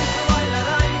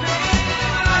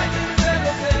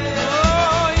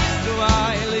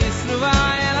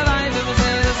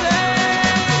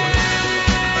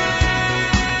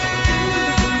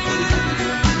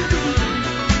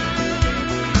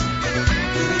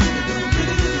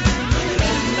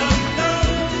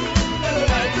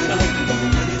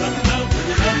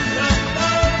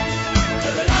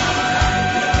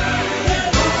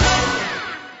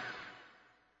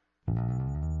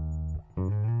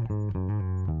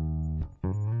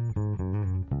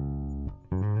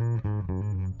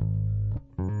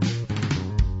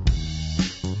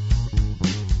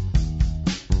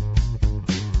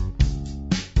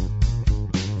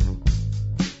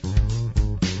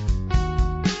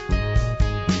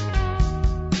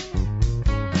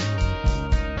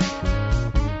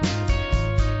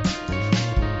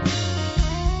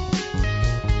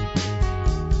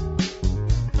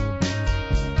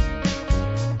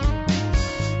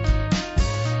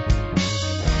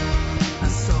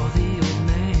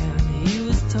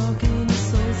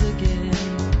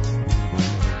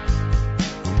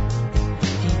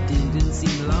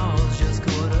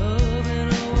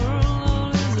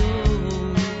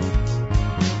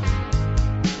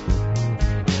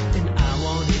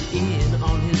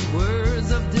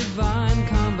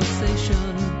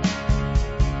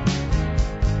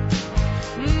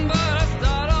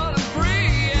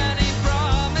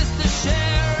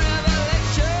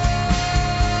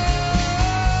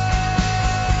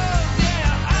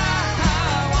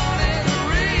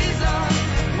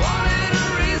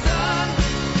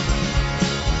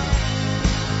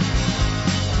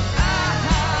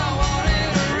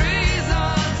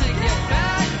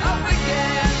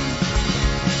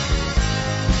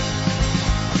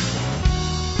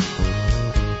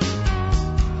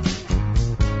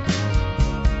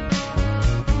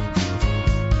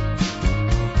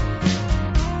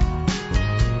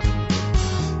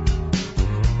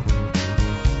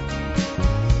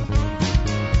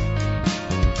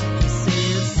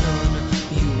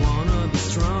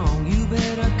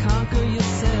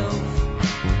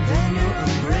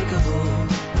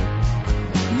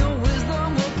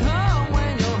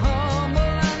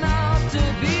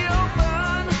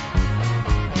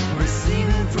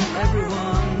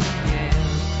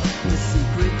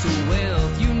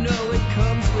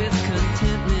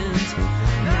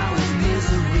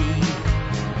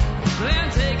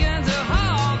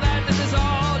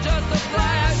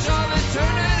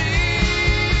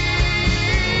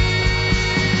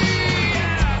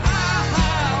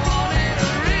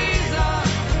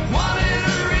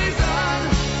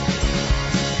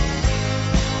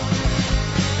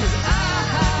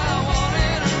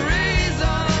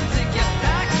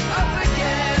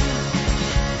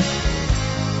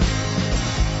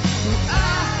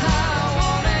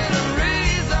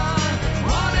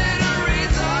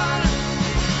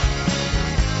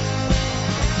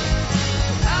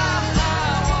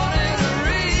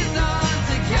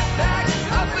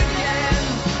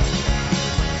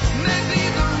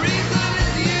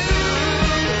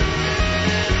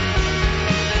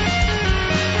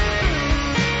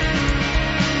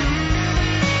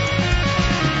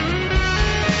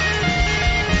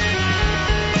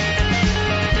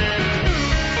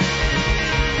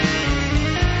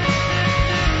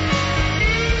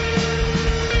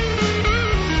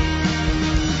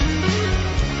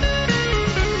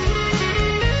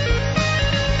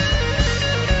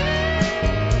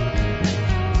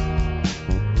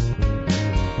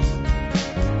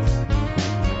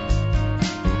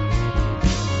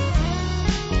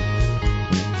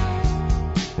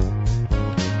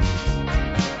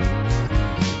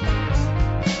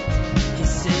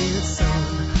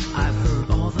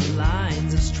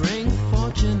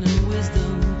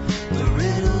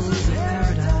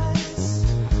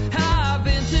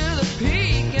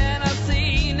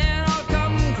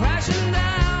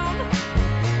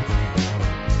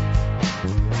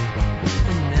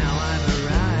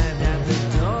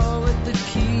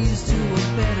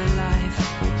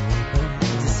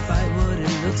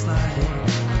looks like it.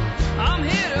 I'm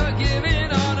here to give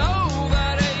it on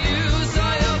over to you, so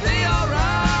you'll be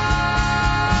alright.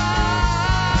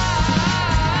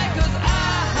 'Cause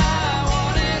I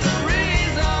wanted a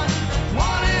reason.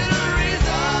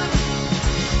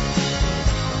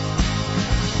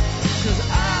 'Cause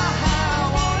I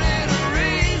wanted a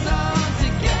reason to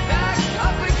get back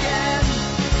up again.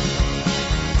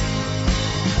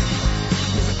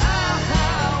 'Cause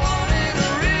I wanted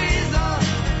a reason.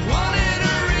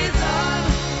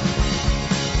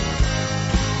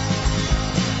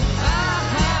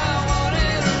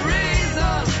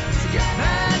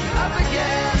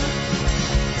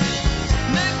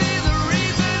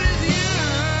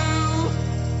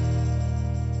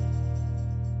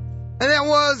 And that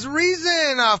was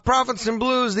Reason off Prophets and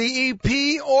Blues, the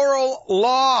EP Oral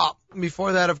Law.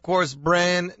 Before that, of course,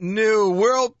 brand new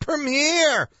world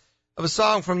premiere of a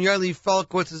song from Yoeli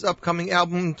Falkowitz's upcoming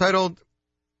album entitled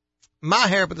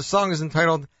Maher, but the song is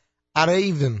entitled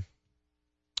Arevim.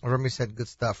 Remy said good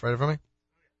stuff, right, Remy?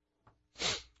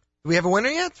 Do we have a winner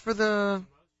yet for the...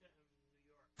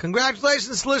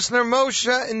 Congratulations, listener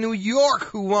Moshe in New York,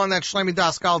 who won that Shlomi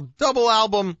Daskal double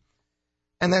album.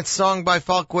 And that song by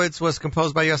Falkowitz was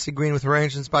composed by Yossi Green with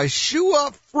arrangements by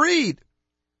Shua Fried.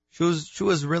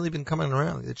 Shua's really been coming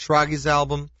around. He did Shragi's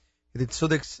album. He did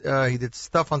he did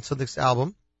stuff on Sudik's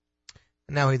album.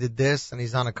 And now he did this, and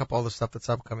he's on a couple other stuff that's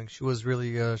upcoming. Shua's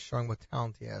really showing what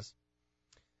talent he has.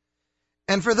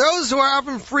 And for those who are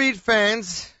Avram Fried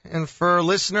fans, and for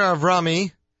listener of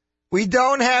Rami, we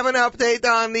don't have an update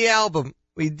on the album.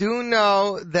 We do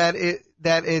know that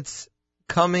it's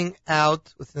coming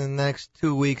out within the next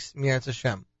 2 weeks, Mi'eretz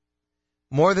Hashem.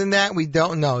 More than that, we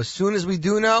don't know. As soon as we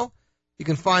do know, you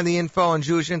can find the info on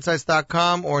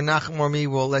JewishInsights.com, or Nachum or me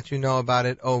will let you know about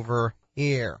it over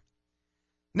here.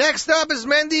 Next up is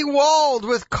Mendy Wald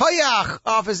with Koyach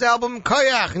off his album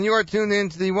Koyach, and you are tuned in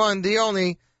to the one, the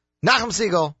only,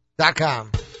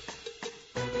 NachumSiegel.com.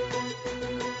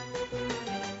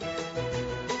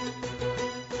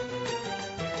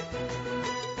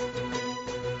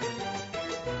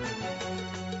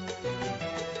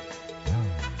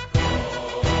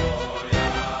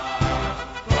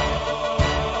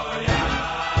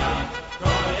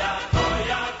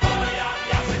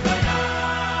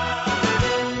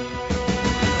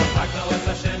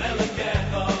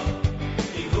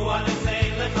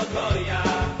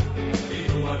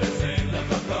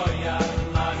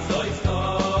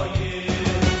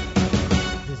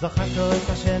 זכרתו את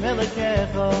השם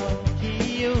אלוקיך,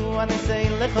 כי הוא הנשא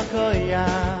לך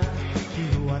כוח, כי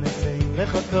הוא הנשא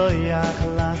לך כוח,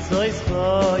 לעשות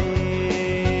חיים.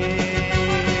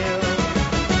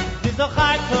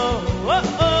 זכרתו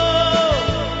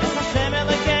את השם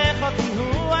אלוקיך, כי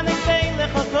הוא הנשא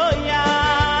לך כוח,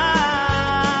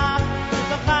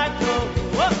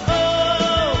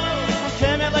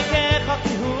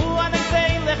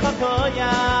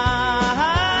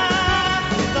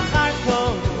 זכרתו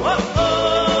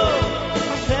את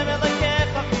השם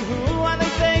אלוקיך, כי הוא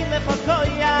הנשא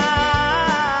לך כוח.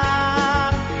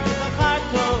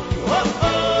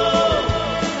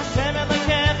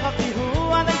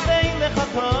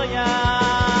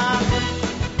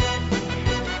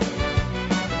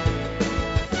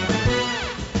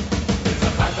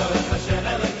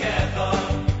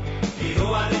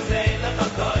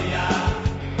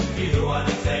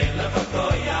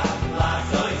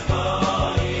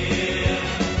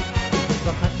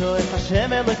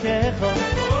 השם אלוקיך,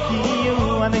 כי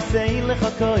הוא הנשא לך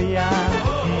כוח,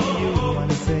 כי הוא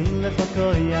הנשא לך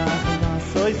כוח,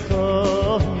 לעשות חיים.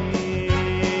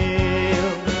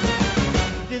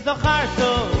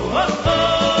 תזכרתו,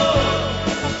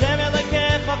 השם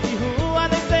אלוקיך, כי הוא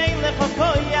הנשא לך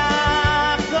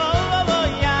כוח,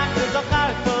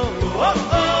 תזכרתו,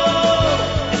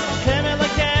 השם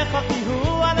אלוקיך, כי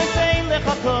הוא הנשא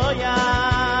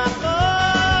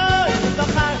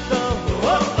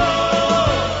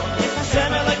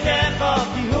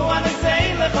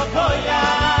לך כוח.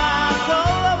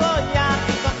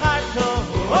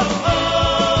 Oh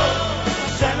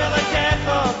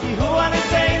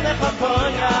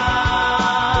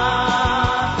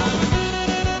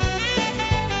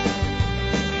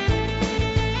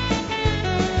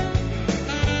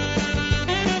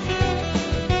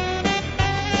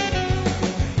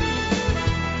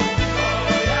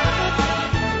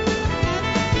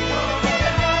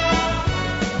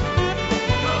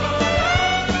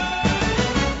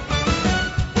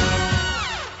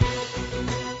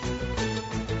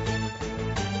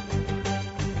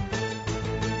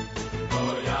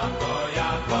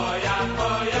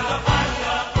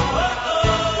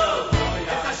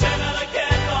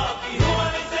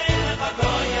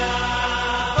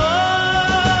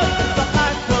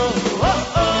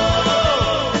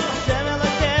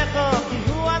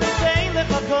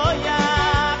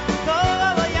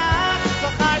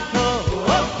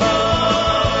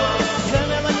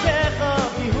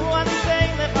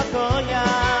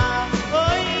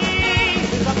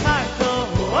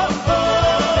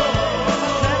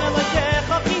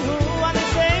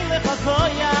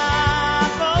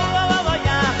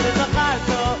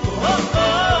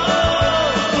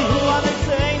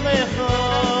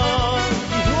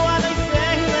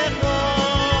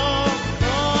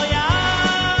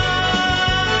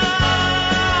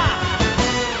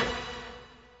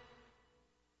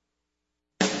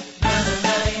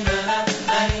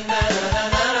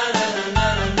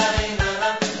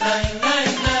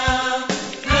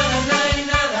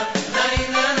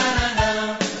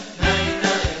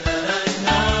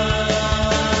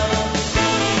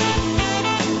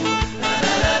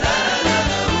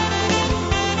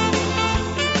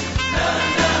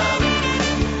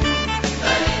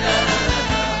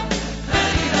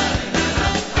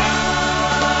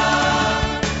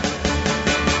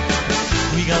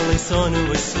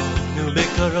sonu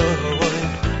bekaroi.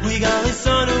 We got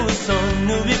sonu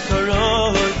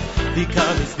bekaroi.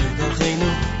 Because we dochenu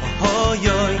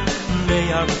ahoyoy.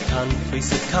 May our can we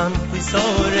sore.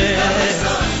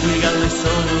 We got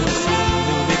sonu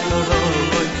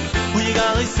bekaroi. We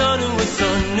got sonu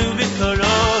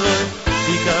bekaroi.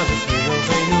 Because we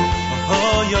dochenu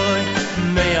ahoyoy.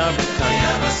 May our can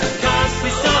we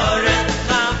sore.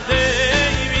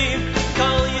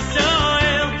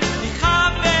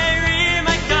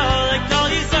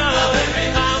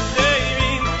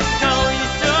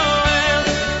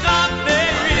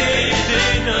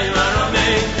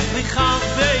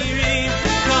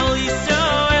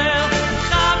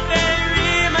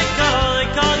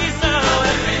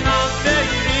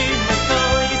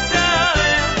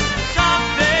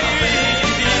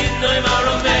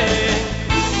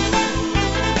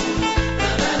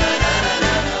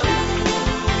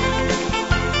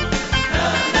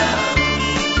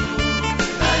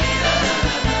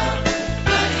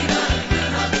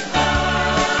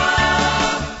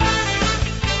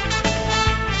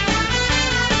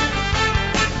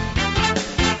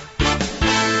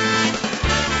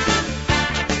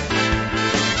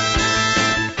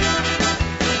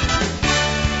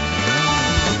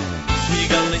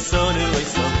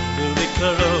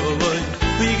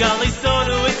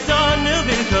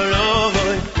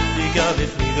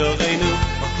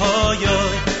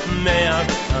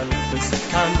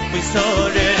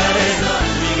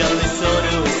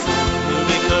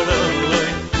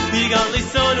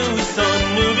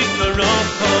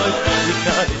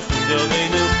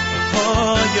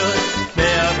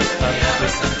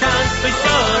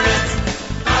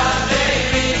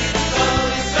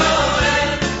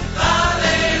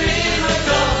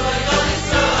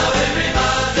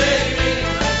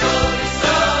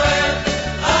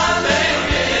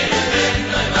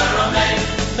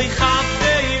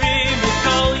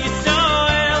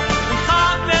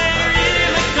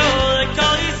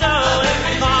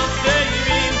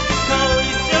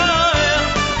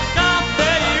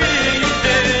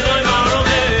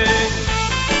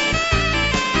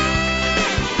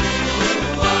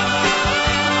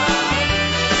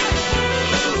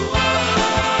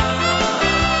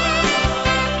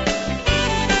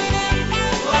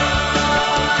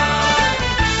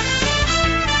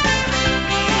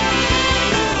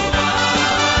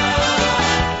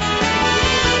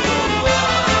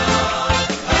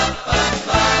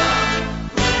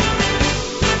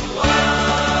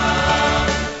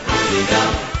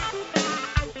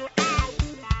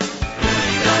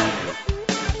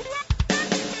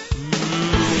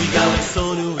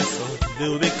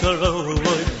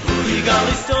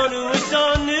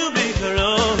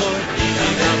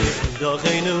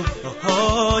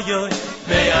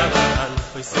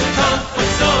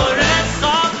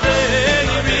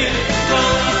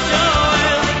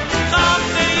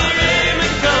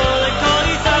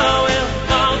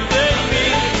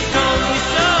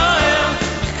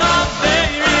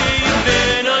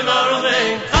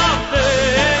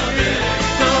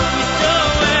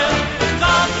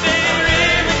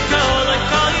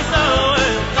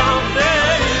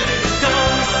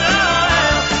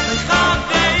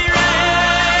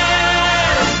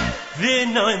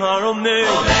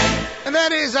 And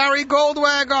that is Ari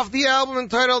Goldwag off the album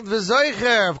entitled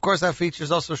V'Zoicher. Of course, that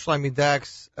features also Shlomi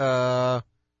Dax. Who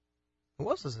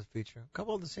else does it feature? A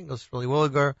couple of the singles, Shirley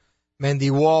Williger,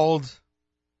 Mandy Wald,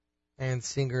 and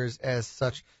singers as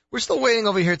such. We're still waiting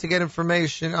over here to get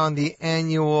information on the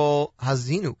annual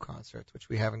Hazinu concert, which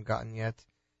we haven't gotten yet.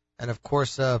 And of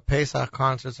course, Pesach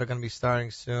concerts are going to be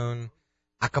starting soon.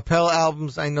 A cappella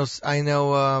albums, I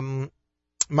know,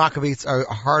 Maccabees are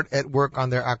hard at work on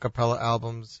their a cappella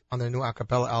albums, on their new a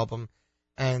cappella album.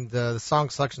 And the song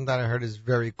selection that I heard is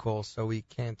very cool, so we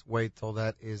can't wait till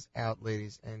that is out,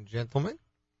 ladies and gentlemen.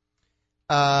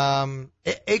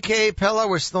 AKA Pella,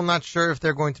 we're still not sure if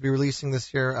they're going to be releasing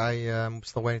this year. I'm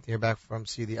still waiting to hear back from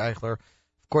C.D. Eichler.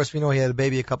 Of course, we know he had a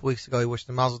baby a couple weeks ago. He wished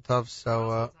him Mazel Tov,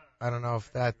 so I don't know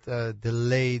if that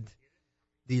delayed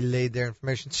their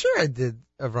information. Sure, I did,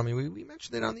 Rami. We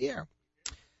mentioned it on the air.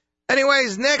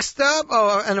 Anyways, next up,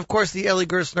 and of course the Eli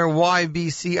Gerstner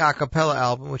YBC a cappella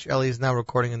album, which Eli is now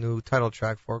recording a new title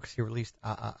track for because he released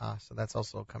so that's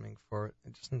also coming for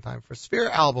just in time for Sphere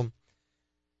album.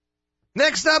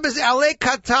 Next up is Ale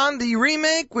Katan, the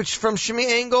remake, which from Shimi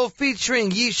Engel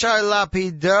featuring Yishai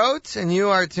Lapidot, and you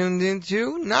are tuned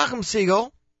into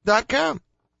NachumSiegel.com.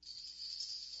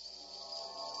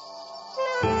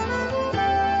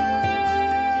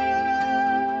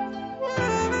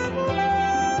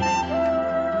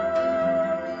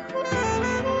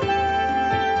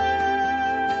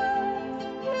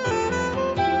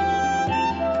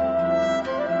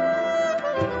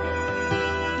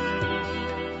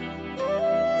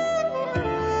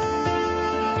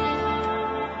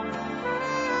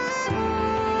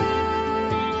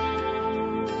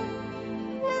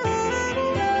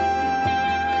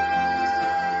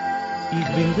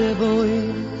 der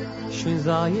Boy schön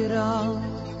zaira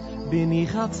bin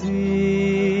ich hat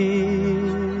sie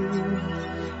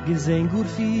gesehen gut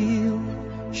viel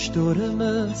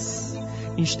Stürmes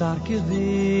in starke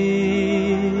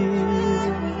Wind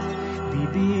wie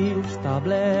dir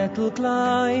Tablet und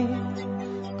klein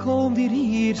komm wir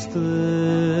hierste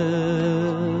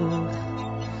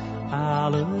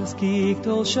alles kiekt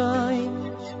all schein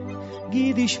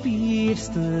gib die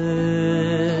spierste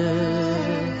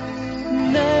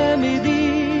nimm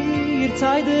dir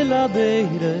Zeit de la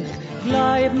beide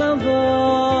bleib man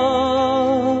dort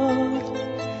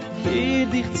für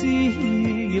dich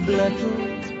zieh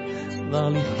geblättert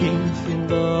weil ich ging von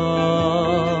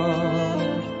dort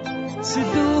sie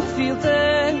du viel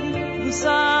Tag du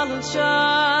alles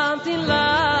schant in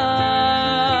Land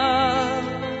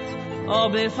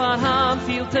aber verham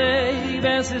viel Tag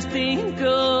wenn es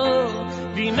stinkel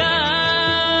wie nacht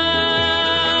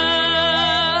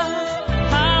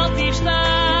halt dich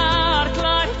stark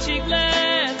gleich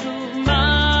chiglet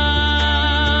man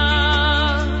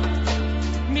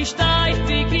mich steigt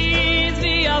wie geht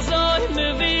wie soll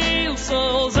mir will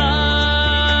so sein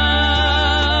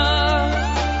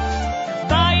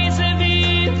weise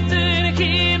Winter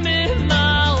kommen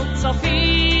mal zu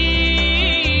viel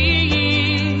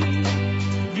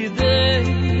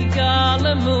gedenk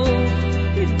allemal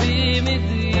ich bin mit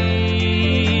dir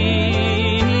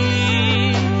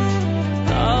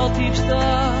halt ich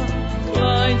stark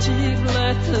klein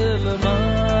chiglet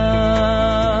man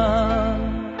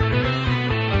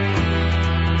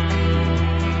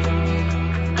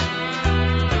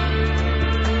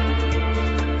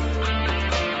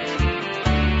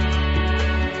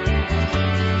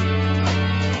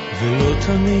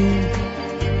תמיד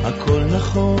הכל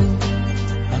נכון,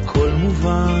 הכל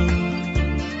מובן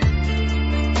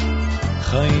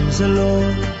חיים זה לא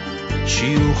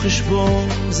שיעור חשבון,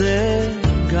 זה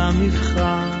גם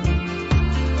מבחן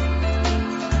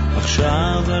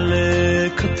עכשיו עלה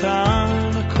קטן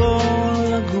הכל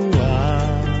רגוע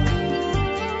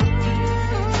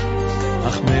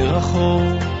אך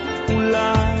מרחוק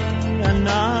אולי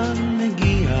ענן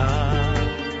מגיע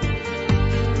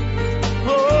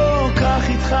קח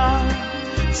איתך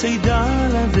צידה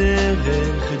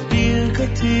לדרך את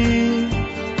ברכתי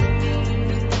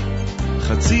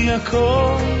חצי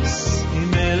הכוס היא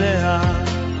מלאה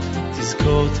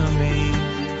תזכור תמיד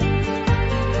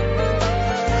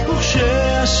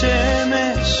וכשהשמש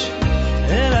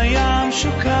אל הים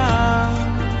שוקע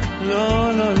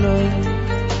לא לא לא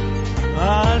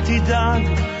אל תדאג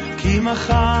כי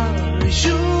מחר היא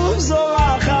שוב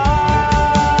זורחת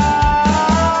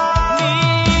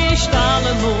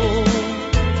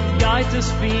geht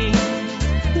es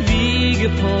wie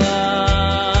geplant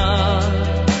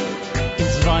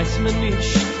jetzt weiß man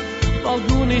nicht weil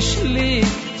du nicht liegt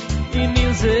in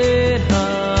unserer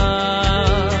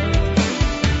Hand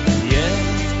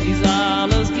jetzt ist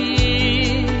alles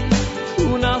gut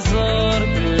ohne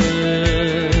Sorge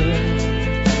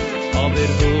aber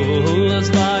wo es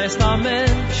weiß der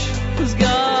Mensch es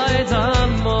geht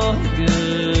am Morgen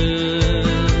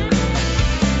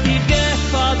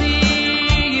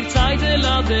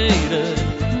beide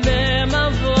neem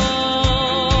aan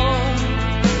voor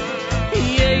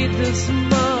jedes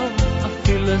Mal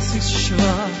alles ist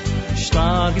schwach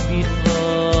stark dich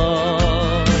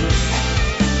vor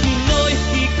die neu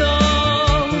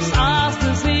kiekos als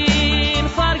de zin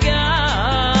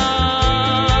vergein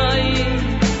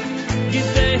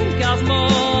gedenk als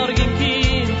morgen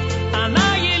kind an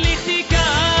aie lichtigkeit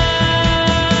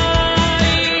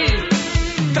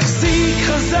תחזיק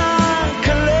חזק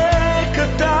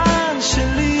קטן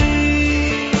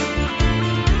שלי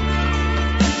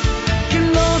כי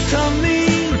לא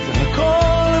תמיד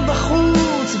הכל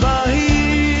בחוץ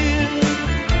בהיר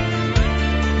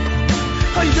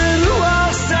היידה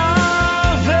רוח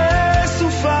סער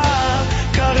וסופה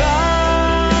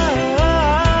קרה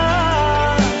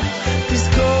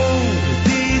תזכור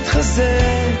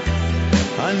ותתחזק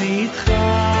אני איתך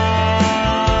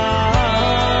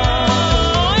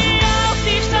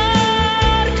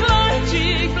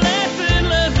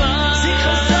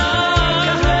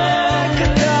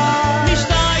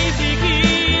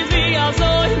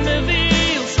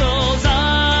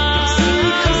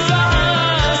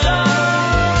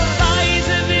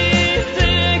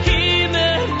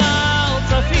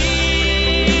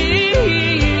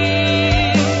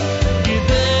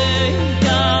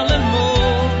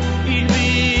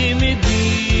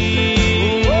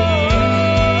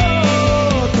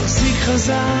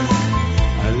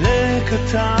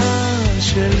קטן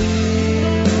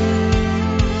שלי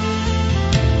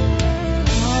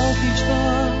אל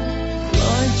תשתק,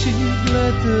 klein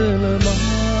chiglet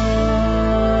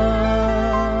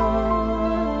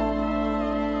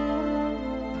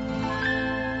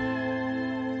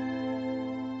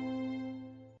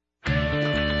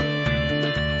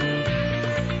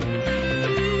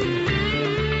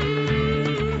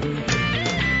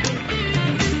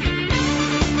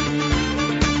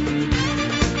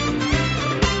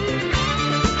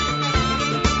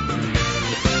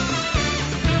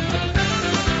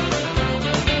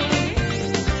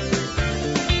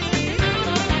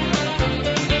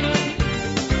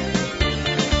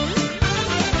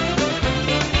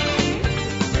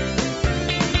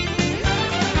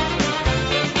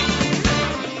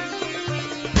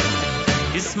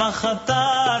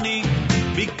Ismachatani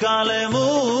Bikal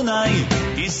Emunai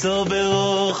Iso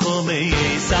Berocho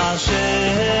Meis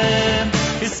Hashem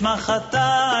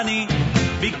Ismachatani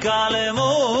Bikal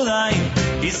Emunai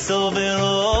Iso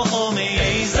Berocho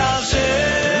Meis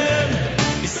Hashem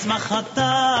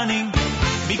Ismachatani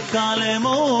Bikal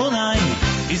Emunai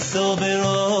Iso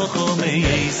Berocho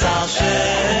Meis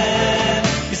Hashem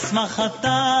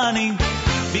Ismachatani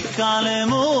Bikal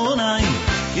Emunai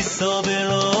Iso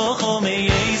Berocho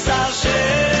Meis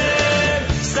Hashem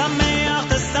Sameach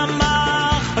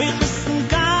Tesamach Oy Chusn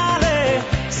Kale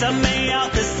Sameach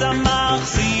Tesamach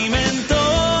Simen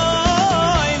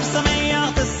Toim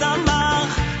Sameach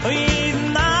Tesamach Oy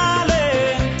Nale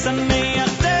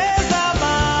Sameach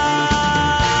Tesamach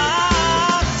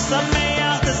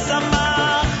Sameach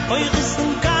Tesamach Oy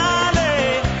Chusn Kale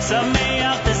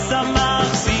Sameach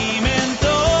Tesamach Simen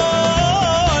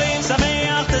Toim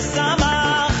Sameach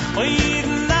Tesamach Oy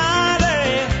Nale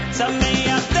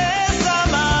Sameach Tesamach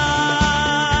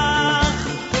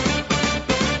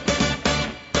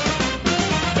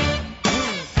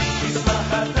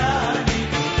Ismachatani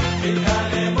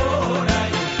Bikal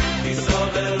Emunai Iso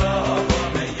Berocho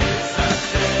Meis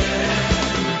Hashem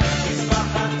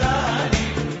Ismachatani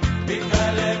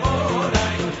Bikal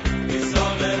Emunai Iso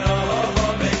Berocho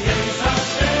Meis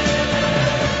Hashem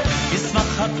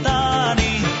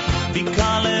Ismachatani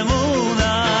Bikal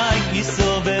Emunai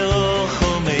Iso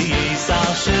Berocho Meis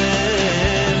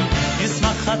Hashem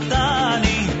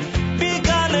Ismachatani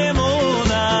Bikal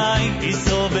Emunai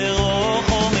Iso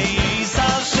Berocho Meis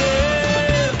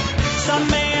Hashem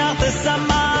Sameach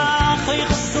Tesamach Oy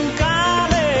Chusn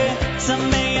Kale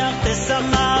Sameach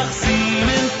Tesamach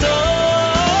Simen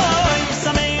Toim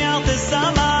Sameach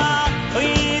Tesamach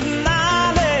Oy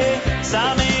Nale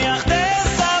Sameach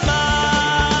Tesamach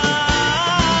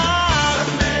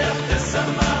Sameach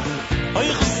Tesamach Oy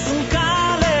Chusn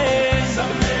Kale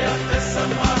Sameach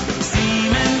Tesamach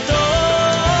Simen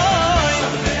Toim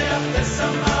Sameach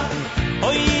Tesamach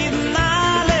Oy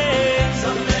Nale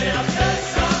Sameach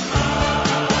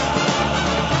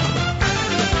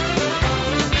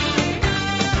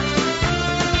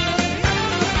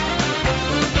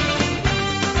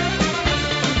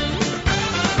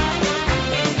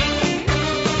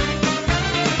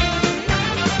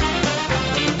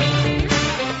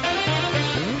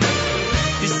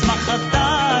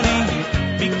Ismachatani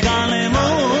Bikal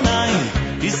Emunai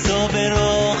Iso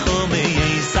Berocho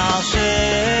Meis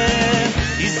Hashem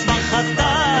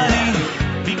Ismachatani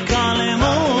Bikal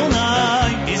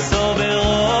Emunai Iso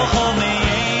Berocho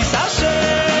Meis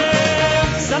Hashem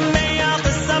Sameach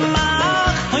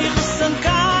Tesamach Oy Chusn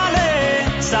Kale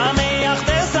Sameach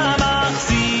Tesamach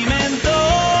Simen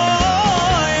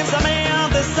Toim Sameach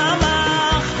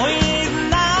Tesamach Oy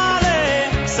Nale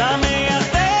Sameach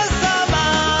Tesamach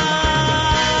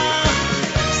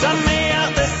Sameach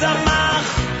Tesamach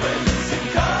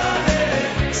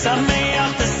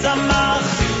Sameach Tesamach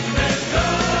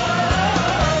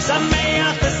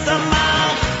Sameach Tesamach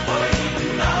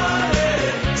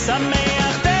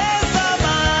Sameach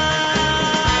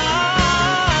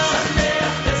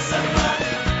Tesamach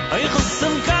Oy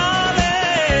Chusn Kale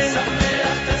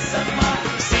Sameach Tesamach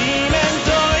Simen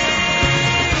Toim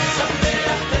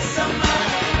Sameach Tesamach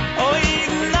Oy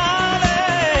Nale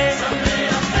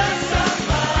Sameach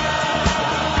Tesamach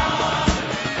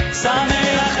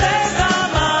Sameach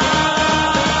Tesamach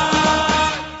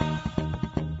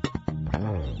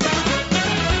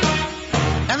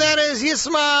And that is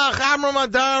Yismach Amram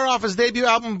Adar off his debut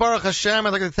album, Baruch Hashem.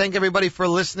 I'd like to thank everybody for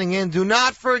listening in. Do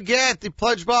not forget, the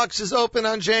pledge box is open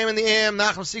on JM in the AM,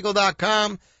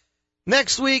 NachumSegal.com.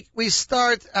 Next week, we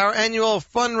start our annual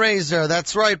fundraiser.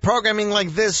 That's right, programming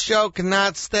like this show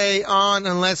cannot stay on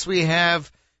unless we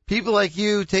have people like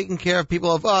you taking care of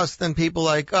people of us, then people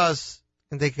like us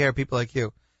can take care of people like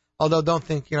you. Although don't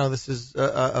think, this is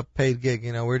a paid gig.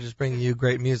 We're just bringing you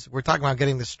great music. We're talking about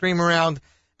getting the stream around.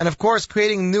 And, of course,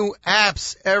 creating new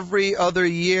apps every other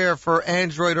year for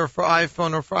Android or for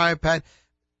iPhone or for iPad.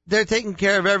 They're taking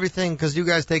care of everything because you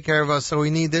guys take care of us, so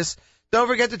we need this. Don't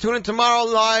forget to tune in tomorrow,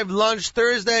 live lunch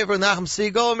Thursday for Nachum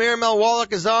Segal. Miriam L.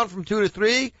 Wallach is on from 2 to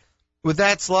 3 with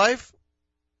That's Life.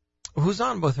 Who's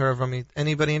on with her, Avrami?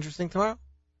 Anybody interesting tomorrow?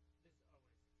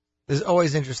 There's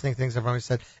always interesting things, Avrami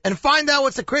said. And find out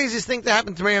what's the craziest thing to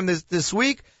happen to Miriam this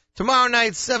week. Tomorrow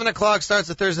night, 7 o'clock, starts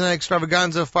the Thursday night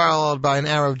extravaganza, followed by an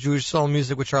hour of Jewish soul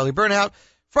music with Charlie Bernhout.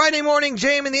 Friday morning,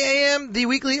 JM in the AM, the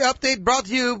weekly update brought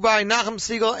to you by Nachum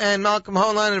Segal and Malcolm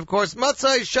Hoenlein. And, of course,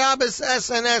 Matzai Shabbos,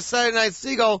 SNS, Saturday Night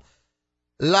Segal,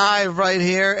 live right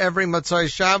here every Matzai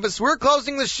Shabbos. We're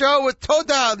closing the show with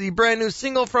Toda, the brand new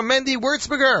single from Mendy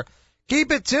Wurzberger. Keep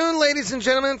it tuned, ladies and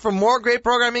gentlemen, for more great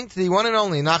programming to the one and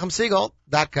only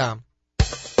NachumSiegel.com.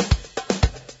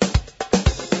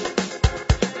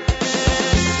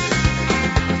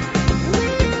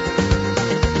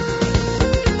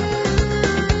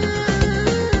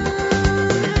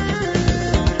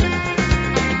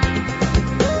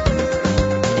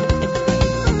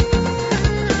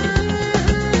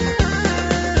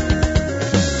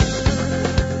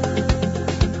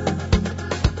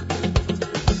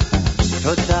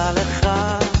 תודה לך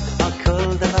על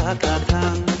כל דבר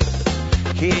קטן,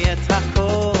 כי את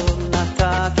הכל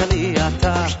נתת לי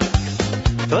אתה.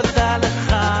 תודה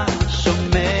לך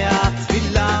שומע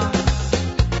תפילה,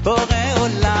 בורא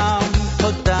עולם,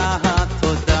 תודה,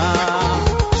 תודה.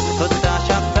 תודה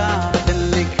שאתה נותן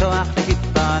לי כוח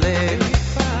להתפלל.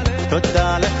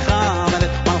 תודה לך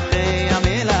מלך מלכי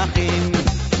המלכים,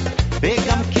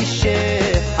 וגם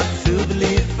כשעצוב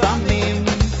לפעמים,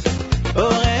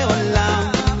 בורא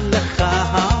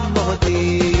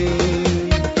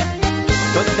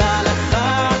תודה לך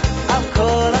על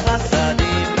כל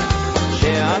החסדים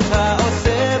שאתה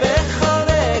עושה בכל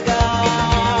רגע.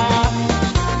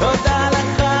 תודה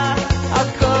לך על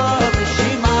כל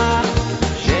נשימה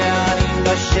שאני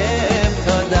נושם.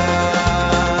 תודה.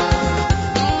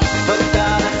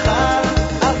 תודה לך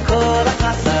על כל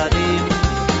החסדים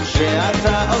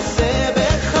שאתה עושה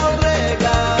בכל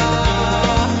רגע.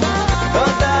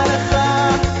 תודה לך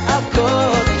על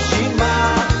כל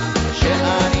נשימה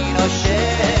שאני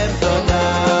נושם. תודה.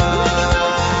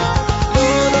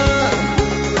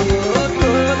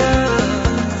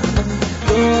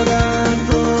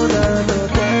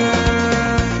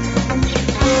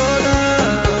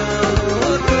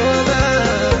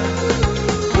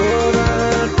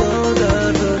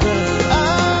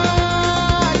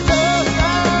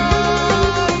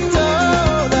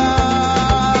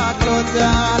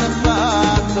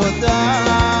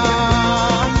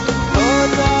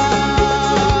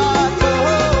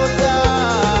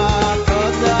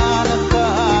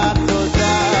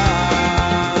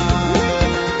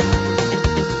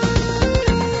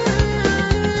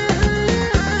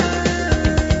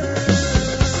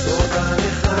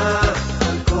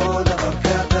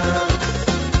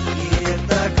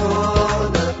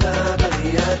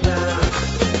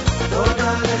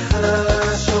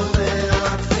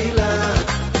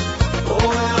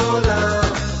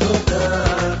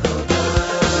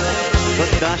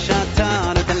 תודה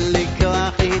שאתה נותן לי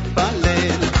כוח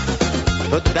להתפלל.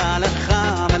 תודה לך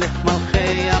מלך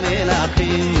מלכי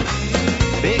המלכים,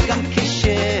 וגם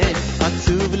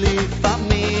כשעצוב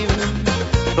לפעמים,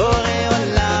 בורא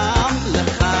עולם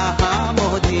לך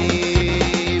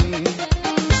המודים.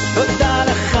 תודה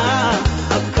לך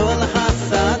על כל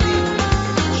החסדים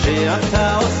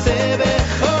שאתה